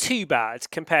 it's not too bad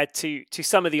compared to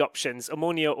some of the options,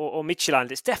 Omonia or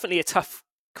Midtjylland. It's definitely a tough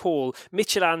call.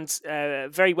 Midtjylland's a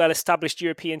very well-established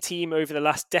European team over the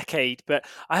last decade, but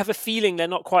I have a feeling they're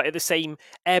not quite at the same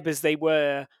ebb as they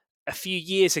were a few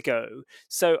years ago.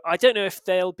 So I don't know if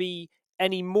they'll be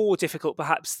any more difficult,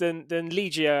 perhaps, than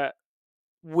Legia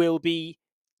will be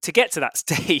to get to that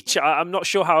stage. I'm not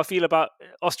sure how I feel about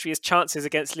Austria's chances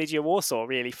against Legia Warsaw,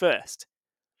 really, first.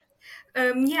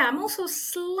 I'm also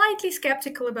slightly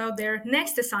skeptical about their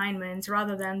next assignment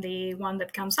rather than the one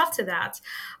that comes after that.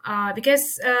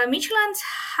 Because Midtjylland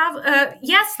have,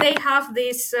 they have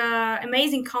this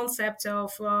amazing concept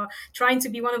of trying to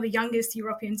be one of the youngest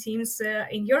European teams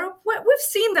in Europe. We've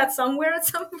seen that somewhere at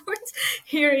some point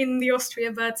here in the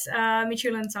Austria, but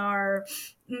Midtjylland are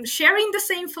sharing the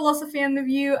same philosophy and the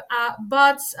view,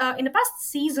 but in the past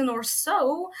season or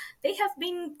so, they have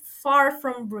been far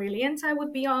from brilliant, I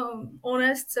would be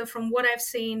honest, from what I've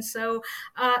seen. So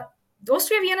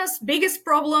Austria Vienna's biggest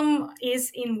problem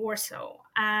is in Warsaw,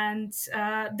 and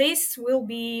this will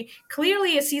be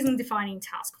clearly a season defining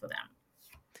task for them.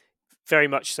 Very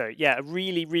much so. Yeah, a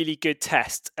really, really good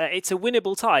test. It's a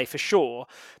winnable tie for sure,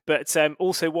 but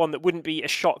also one that wouldn't be a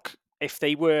shock if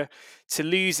they were to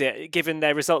lose it, given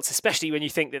their results, especially when you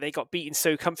think that they got beaten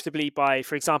so comfortably by,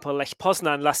 for example, Lech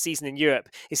Poznan last season in Europe.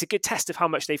 It's a good test of how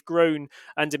much they've grown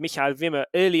under Michael Wimmer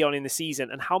early on in the season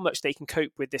and how much they can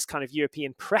cope with this kind of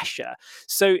European pressure.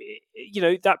 So,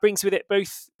 that brings with it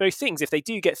both things. If they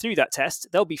do get through that test,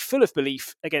 they'll be full of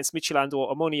belief against Midtjylland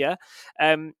or Omonia.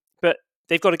 But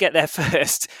they've got to get there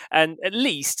first. And at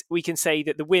least we can say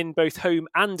that the win, both home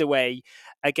and away,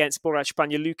 against Borac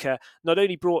Banja Luka, not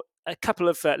only brought a couple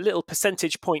of little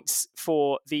percentage points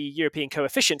for the European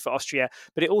coefficient for Austria,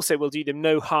 but it also will do them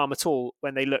no harm at all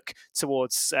when they look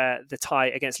towards the tie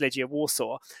against Legia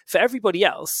Warsaw. For everybody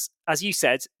else, as you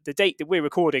said, the date that we're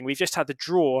recording, we've just had the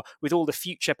draw with all the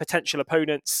future potential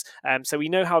opponents. So we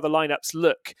know how the lineups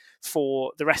look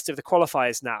for the rest of the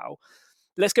qualifiers now.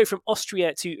 Let's go from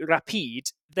Austria to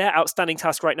Rapid. Their outstanding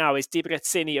task right now is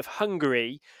Debreceni of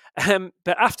Hungary.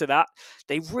 But after that,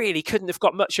 they really couldn't have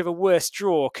got much of a worse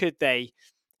draw, could they?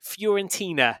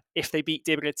 Fiorentina, if they beat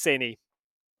Debreceni.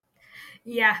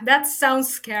 Yeah, that sounds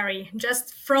scary.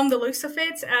 Just from the looks of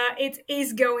it, it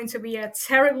is going to be a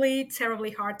terribly,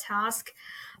 terribly hard task.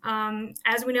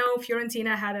 As we know,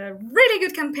 Fiorentina had a really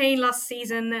good campaign last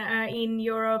season in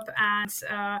Europe,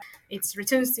 and its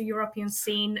returns to European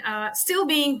scene, still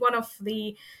being one of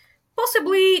the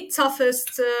possibly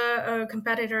toughest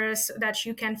competitors that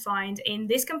you can find in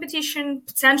this competition.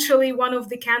 Potentially one of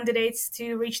the candidates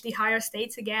to reach the higher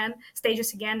stages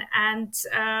again, and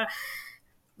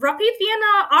Rapid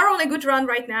Vienna are on a good run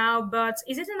right now, but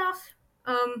is it enough?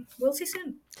 We'll see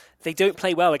soon. They don't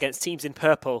play well against teams in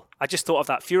purple. I just thought of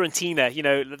that.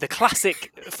 Fiorentina, the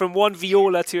classic from one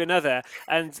Viola to another.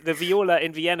 And the Viola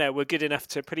in Vienna were good enough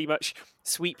to pretty much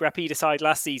sweep Rapid aside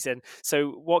last season.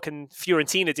 So what can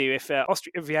Fiorentina do if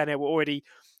Austria and Vienna were already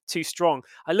too strong?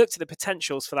 I looked at the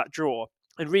potentials for that draw.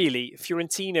 And really,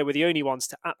 Fiorentina were the only ones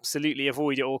to absolutely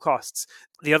avoid at all costs.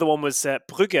 The other one was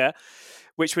Brugge,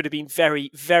 which would have been very,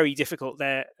 very difficult.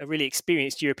 They're a really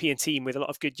experienced European team with a lot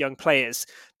of good young players.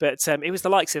 But it was the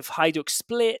likes of Hajduk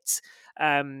Split,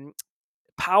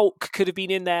 PAOK could have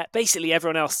been in there. Basically,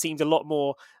 everyone else seemed a lot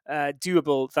more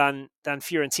doable than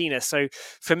Fiorentina. So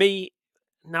for me,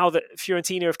 now that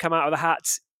Fiorentina have come out of the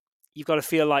hat, you've got to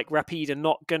feel like Rapid are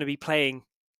not going to be playing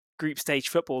group stage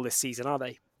football this season, are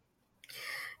they?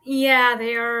 Yeah,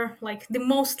 they are like the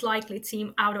most likely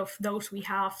team out of those we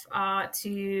have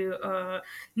to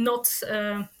not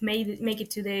make it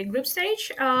to the group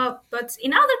stage. But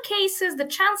in other cases, the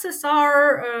chances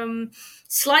are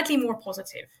slightly more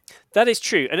positive. That is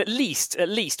true, and at least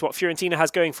what Fiorentina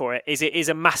has going for it is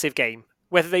a massive game.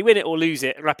 Whether they win it or lose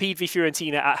it, Rapid v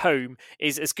Fiorentina at home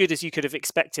is as good as you could have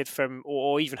expected from,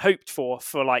 or even hoped for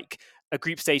like a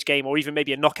group stage game or even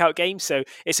maybe a knockout game. So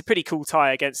it's a pretty cool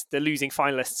tie against the losing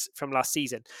finalists from last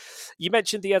season. You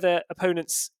mentioned the other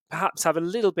opponents perhaps have a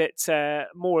little bit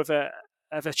more of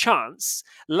a chance.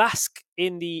 Lask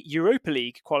in the Europa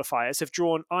League qualifiers have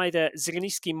drawn either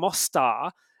Zrinjski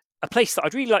Mostar, a place that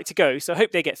I'd really like to go, so I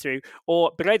hope they get through,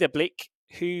 or Breidablik,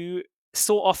 who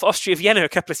saw off Austria Vienna a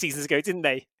couple of seasons ago, didn't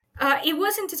they? It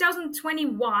was in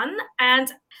 2021,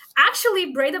 and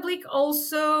actually Breidablik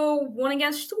also won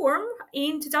against Sturm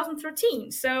in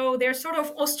 2013. So they're sort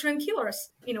of Austrian killers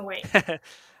in a way.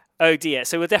 Oh dear.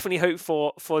 So we'll definitely hope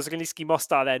for Zrinjski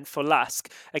Mostar then for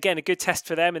Lask. Again, a good test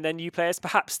for them and their new players.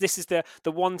 Perhaps this is the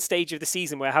one stage of the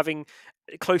season where having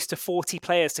close to 40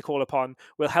 players to call upon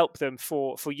will help them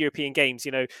for European games.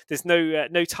 There's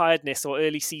no tiredness or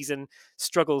early season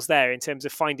struggles there in terms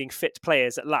of finding fit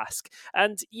players at Lask.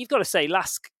 And you've got to say,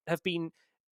 Lask have been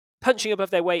punching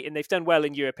above their weight and they've done well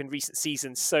in Europe in recent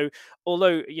seasons. So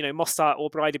although, Mostar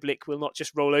or Breidablik will not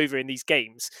just roll over in these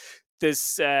games,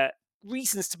 there's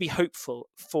reasons to be hopeful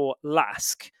for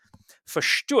Lask. For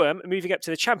Sturm, moving up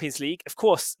to the Champions League, of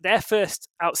course, their first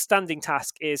outstanding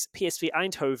task is PSV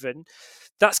Eindhoven.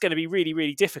 That's going to be really,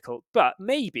 really difficult. But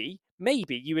maybe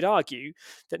you would argue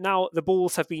that now the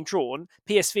balls have been drawn,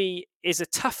 PSV is a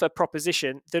tougher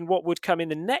proposition than what would come in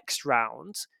the next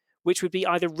round, which would be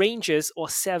either Rangers or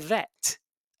Servette.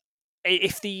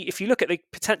 If you look at the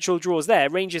potential draws there,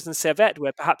 Rangers and Servette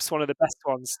were perhaps one of the best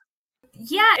ones.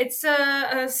 Yeah, it's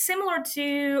similar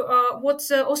to what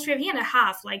Austria Vienna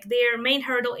have. Like their main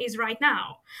hurdle is right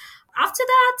now. After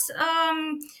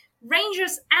that,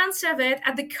 Rangers and Servette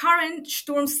at the current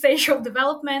Sturm stage of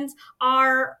development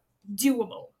are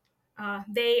doable.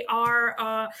 They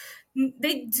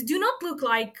do not look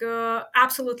like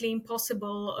absolutely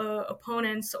impossible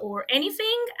opponents or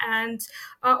anything. And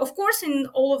of course, in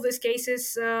all of these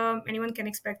cases, anyone can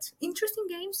expect interesting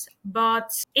games,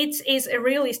 but it is a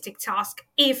realistic task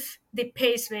if the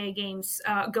PSV games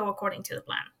go according to the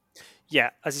plan.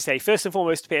 Yeah, as you say, first and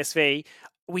foremost, PSV.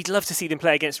 We'd love to see them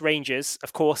play against Rangers,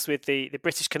 of course, with the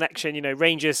British connection. You know,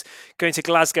 Rangers going to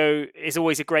Glasgow is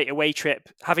always a great away trip.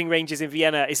 Having Rangers in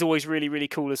Vienna is always really, really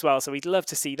cool as well. So we'd love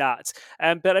to see that.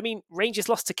 But I mean, Rangers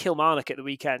lost to Kilmarnock at the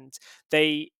weekend.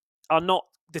 They are not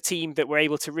the team that were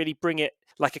able to really bring it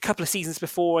like a couple of seasons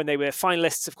before, and they were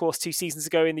finalists, of course, 2 seasons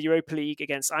ago in the Europa League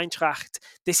against Eintracht.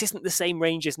 This isn't the same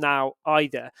Rangers now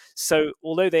either. So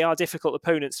although they are difficult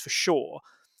opponents for sure,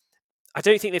 I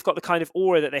don't think they've got the kind of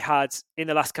aura that they had in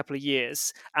the last couple of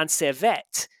years. And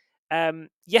Servette,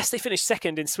 yes, they finished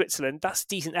second in Switzerland. That's a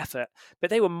decent effort, but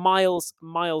they were miles,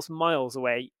 miles, miles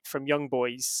away from Young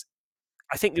Boys.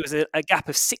 I think there was a gap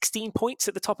of 16 points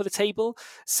at the top of the table.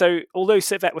 So although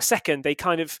Servette were second, they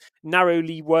kind of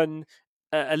narrowly won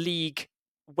a league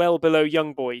well below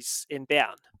Young Boys in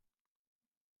Bern.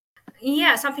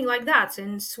 Yeah, something like that.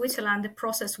 In Switzerland, the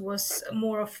process was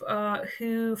more of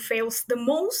who fails the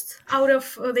most out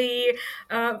of the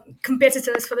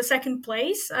competitors for the second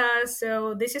place.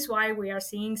 So this is why we are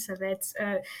seeing Servette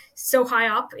so high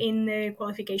up in the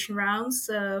qualification rounds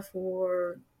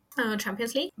for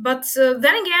Champions League. But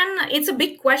then again, it's a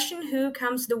big question who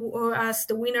comes as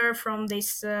the winner from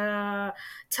this tie.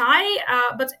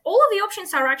 But all of the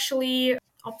options are actually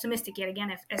optimistic yet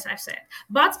again, as I've said.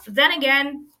 But then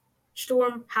again,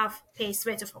 Sturm have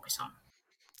PSV to focus on.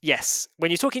 Yes. When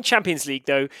you're talking Champions League,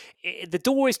 though, the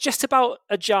door is just about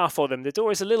ajar for them. The door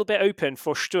is a little bit open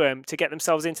for Sturm to get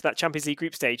themselves into that Champions League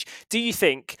group stage. Do you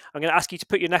think, I'm going to ask you to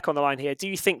put your neck on the line here, do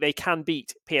you think they can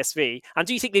beat PSV? And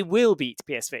do you think they will beat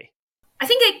PSV? I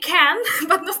think they can,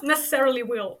 but not necessarily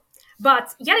will.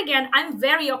 But yet again, I'm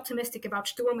very optimistic about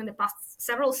Sturm in the past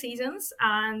several seasons.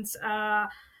 And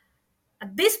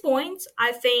at this point,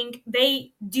 I think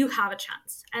they do have a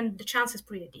chance. And the chance is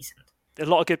pretty decent. A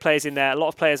lot of good players in there, a lot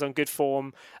of players on good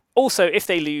form. Also, if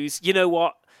they lose, you know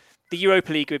what? The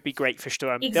Europa League would be great for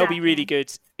Sturm. Exactly. They'll be really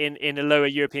good in a lower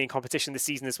European competition this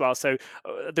season as well. So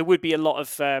there would be a lot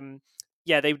of,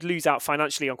 they would lose out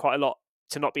financially on quite a lot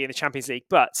to not be in the Champions League,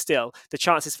 but still, the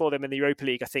chances for them in the Europa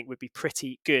League, I think, would be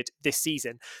pretty good this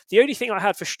season. The only thing I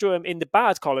had for Sturm in the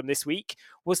bad column this week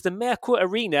was the Merkur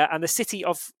Arena and the city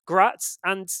of Graz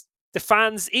and the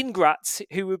fans in Graz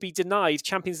who would be denied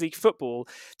Champions League football.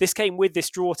 This came with this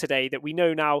draw today that we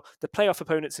know now the playoff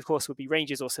opponents, of course, would be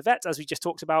Rangers or Servette, as we just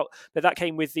talked about. But that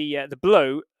came with the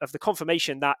blow of the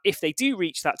confirmation that if they do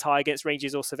reach that tie against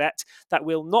Rangers or Servette, that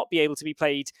will not be able to be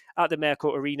played at the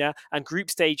Merkur Arena, and group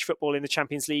stage football in the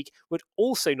Champions League would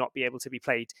also not be able to be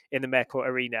played in the Merkur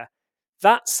Arena.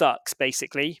 That sucks,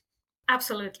 basically.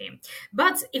 Absolutely.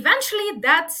 But eventually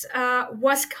that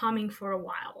was coming for a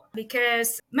while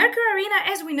because Merkur Arena,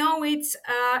 as we know it, is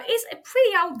a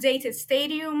pretty outdated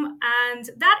stadium and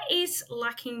that is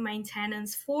lacking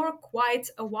maintenance for quite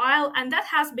a while. And that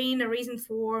has been a reason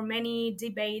for many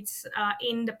debates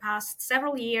in the past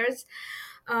several years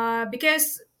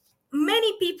because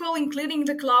many people, including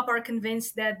the club, are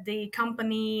convinced that the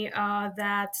company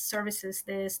that services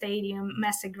the stadium,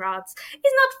 Messe Graz, is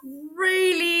not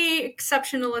really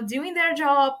exceptional at doing their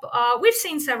job. We've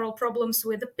seen several problems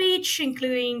with the pitch,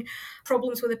 including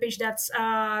problems with the pitch that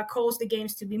caused the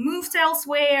games to be moved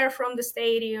elsewhere from the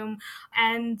stadium.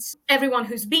 And everyone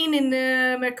who's been in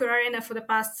the Merkur Arena for the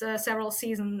past several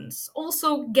seasons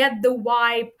also get the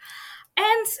vibe.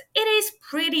 And it is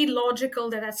pretty logical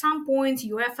that at some point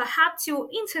UEFA had to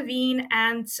intervene.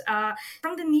 And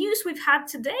from the news we've had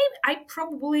today, I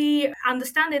probably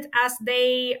understand it as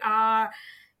they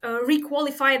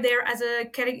requalified there as a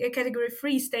category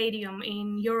 3 stadium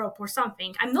in Europe or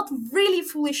something. I'm not really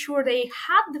fully sure they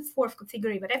had the 4th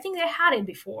category, but I think they had it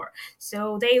before.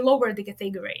 So they lowered the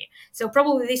category. So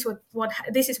probably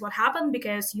this is what happened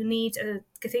because you need a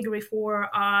category 4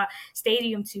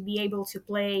 stadium to be able to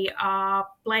play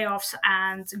playoffs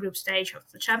and group stage of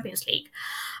the Champions League.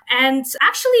 And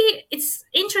actually, it's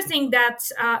interesting that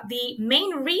the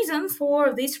main reason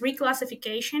for this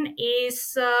reclassification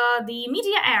is the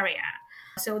media area.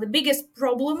 So the biggest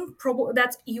problem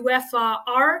that UEFA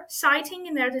are citing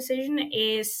in their decision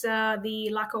is the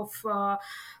lack of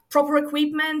proper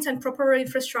equipment and proper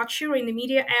infrastructure in the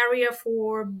media area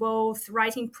for both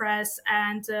writing press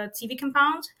and TV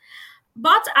compound.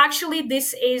 But actually,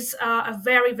 this is a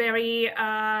very, very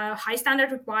high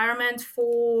standard requirement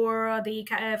for the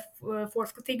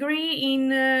fourth category in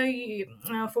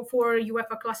for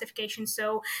UEFA classification.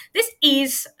 So this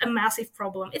is a massive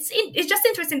problem. It's just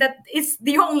interesting that it's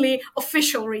the only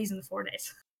official reason for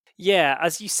this. Yeah,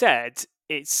 as you said,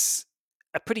 it's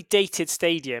a pretty dated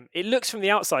stadium. It looks from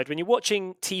the outside when you're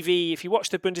watching TV, if you watch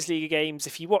the Bundesliga games,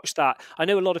 if you watch that, I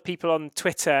know a lot of people on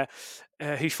Twitter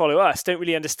who follow us don't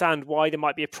really understand why there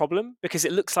might be a problem because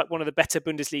it looks like one of the better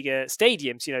Bundesliga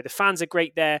stadiums. You know, the fans are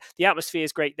great there, the atmosphere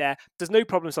is great there. There's no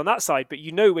problems on that side, but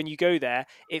you know when you go there,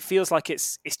 it feels like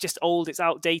it's just old, it's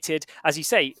outdated. As you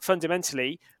say,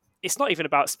 fundamentally, it's not even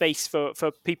about space for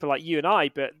people like you and I,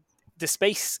 but the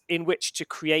space in which to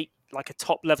create like a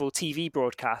top level TV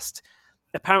broadcast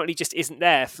apparently just isn't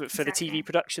there for the TV Exactly.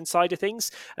 production side of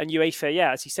things. And UEFA,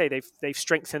 yeah, as you say, they've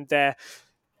strengthened their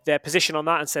position on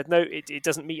that and said no, it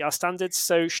doesn't meet our standards.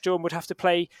 So Sturm would have to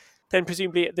play then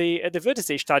presumably at the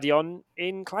Wörthersee-Stadion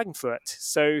in Klagenfurt.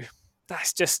 So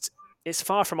that's just it's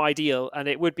far from ideal, and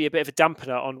it would be a bit of a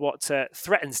dampener on what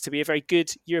threatens to be a very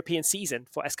good European season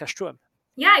for SK Sturm.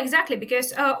 Yeah, exactly.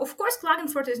 Because of course,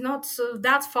 Klagenfurt is not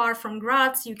that far from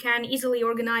Graz. You can easily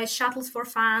organize shuttles for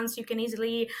fans. You can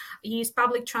easily use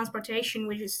public transportation,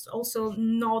 which is also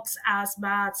not as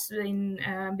bad in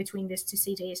between these two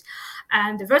cities.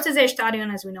 And the Wörthersee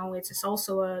Stadion, as we know, it is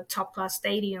also a top class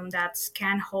stadium that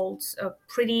can hold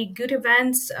pretty good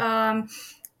events.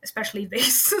 Especially if they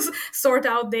sort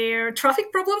out their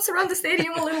traffic problems around the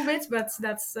stadium a little bit, but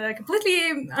that's a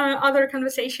completely other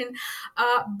conversation.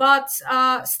 But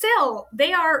still,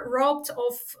 they are robbed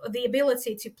of the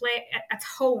ability to play at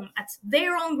home at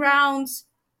their own grounds,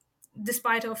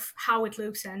 despite of how it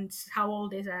looks and how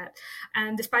old is it,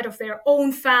 and despite of their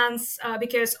own fans,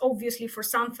 because obviously for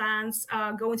some fans,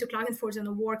 going to Klagenfurt on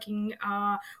a working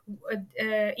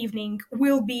evening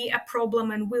will be a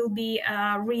problem and will be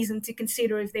a reason to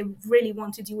consider if they really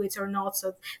want to do it or not.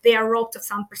 So they are robbed of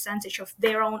some percentage of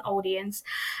their own audience,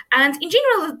 and in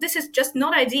general, this is just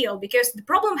not ideal because the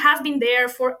problem has been there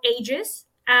for ages,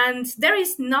 and there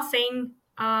is nothing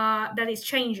that is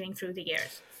changing through the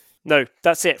years. No,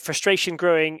 that's it. Frustration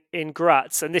growing in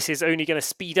Graz, and this is only going to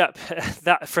speed up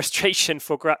that frustration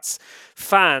for Graz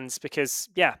fans because,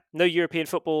 yeah, no European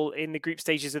football in the group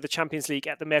stages of the Champions League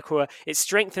at the Merkur. It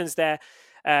strengthens their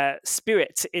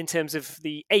spirit in terms of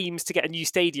the aims to get a new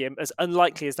stadium, as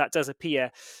unlikely as that does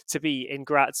appear to be in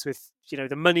Graz, with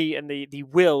the money and the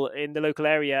will in the local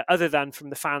area, other than from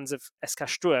the fans of SK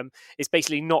Sturm, is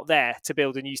basically not there to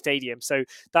build a new stadium. So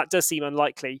that does seem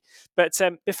unlikely. But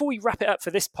before we wrap it up for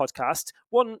this podcast,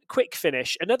 one quick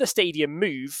finish. Another stadium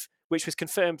move, which was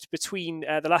confirmed between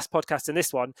the last podcast and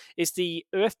this one, is the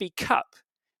ÖFB Cup,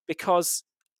 because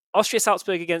Austria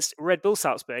Salzburg against Red Bull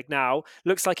Salzburg now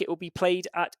looks like it will be played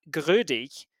at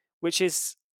Grödig, which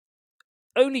is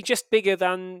only just bigger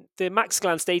than the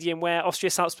Maxglan Stadium where Austria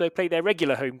Salzburg play their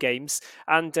regular home games,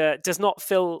 and does not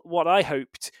fill what I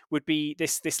hoped would be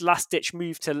this last ditch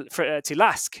move to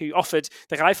Lask, who offered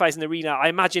the Raiffeisen Arena. I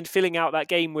imagined filling out that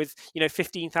game with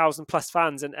 15,000 plus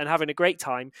fans and having a great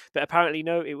time, but apparently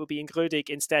no, it will be in Grödig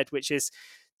instead, which is,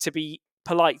 to be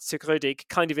polite to Grödig,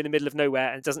 kind of in the middle of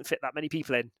nowhere and doesn't fit that many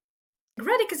people in.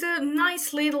 Gradic is a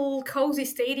nice little cozy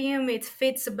stadium. It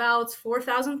fits about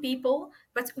 4,000 people.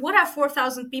 But what are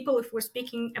 4,000 people if we're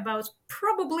speaking about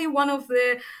probably one of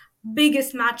the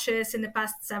biggest matches in the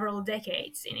past several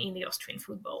decades in the Austrian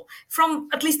football, from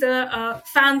at least a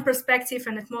fan perspective,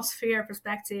 an atmosphere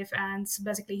perspective, and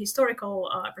basically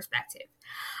historical perspective.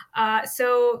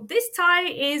 So this tie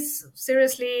is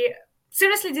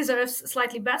seriously deserves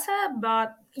slightly better,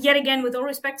 but yet again, with all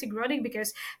respect to Grödig,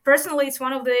 because personally it's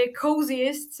one of the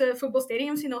coziest football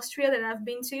stadiums in Austria that I've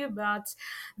been to, but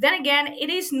then again, it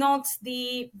is not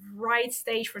the right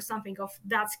stage for something of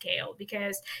that scale,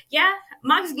 because yeah,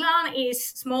 Max Glan is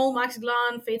small. Max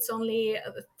Glan fits only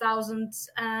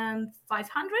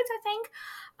 1,500, I think,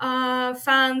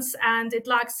 fans, and it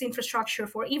lacks infrastructure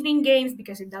for evening games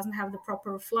because it doesn't have the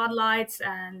proper floodlights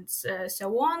and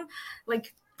so on.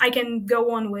 Like, I can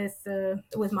go on with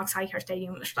Max Eicher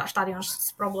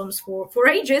Stadion's problems for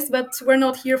ages, but we're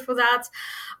not here for that.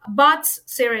 But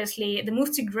seriously, the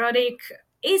move to Grödig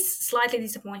is slightly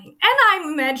disappointing. And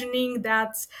I'm imagining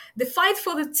that the fight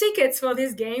for the tickets for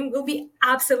this game will be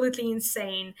absolutely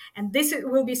insane. And this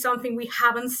will be something we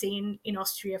haven't seen in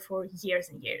Austria for years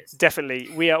and years.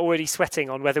 Definitely. We are already sweating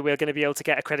on whether we're going to be able to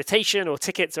get accreditation or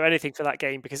tickets or anything for that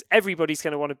game, because everybody's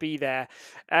going to want to be there.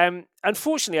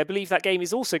 Unfortunately, I believe that game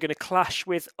is also going to clash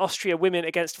with Austria women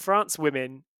against France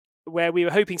women where we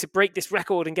were hoping to break this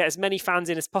record and get as many fans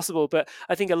in as possible. But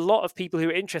I think a lot of people who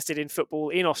are interested in football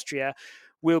in Austria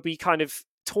will be kind of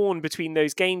torn between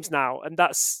those games now. And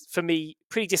that's, for me,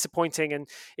 pretty disappointing. And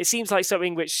it seems like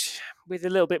something which, with a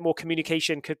little bit more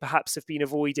communication, could perhaps have been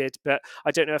avoided. But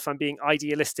I don't know if I'm being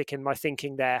idealistic in my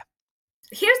thinking there.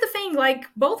 Here's the thing, like,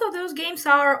 both of those games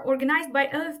are organized by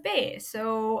ÖFB,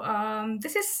 so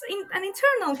this is an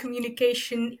internal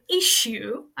communication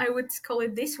issue, I would call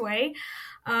it this way,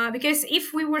 because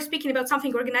if we were speaking about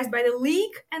something organized by the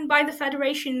league and by the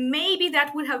federation, maybe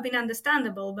that would have been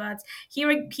understandable, but here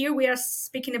we are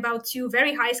speaking about two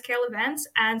very high-scale events,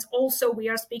 and also we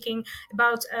are speaking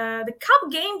about the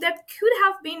cup game that could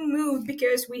have been moved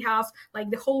because we have like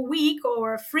the whole week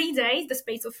or 3 days, the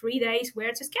space of 3 days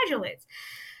where to schedule it.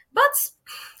 But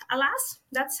alas,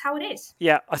 that's how it is.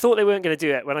 Yeah, I thought they weren't going to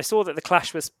do it. When I saw that the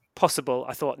clash was possible,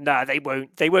 I thought, nah, they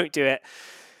won't do it.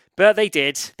 But they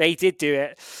did. They did do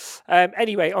it.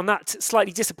 Anyway, on that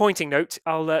slightly disappointing note,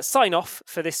 I'll sign off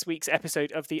for this week's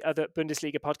episode of the Other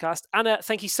Bundesliga podcast. Anna,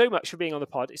 thank you so much for being on the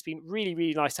pod. It's been really,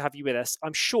 really nice to have you with us.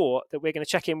 I'm sure that we're going to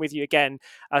check in with you again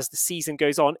as the season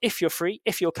goes on. If you're free,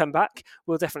 if you'll come back,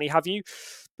 we'll definitely have you.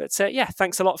 But yeah,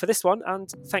 thanks a lot for this one. And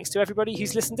thanks to everybody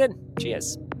who's listened in.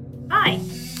 Cheers. Bye.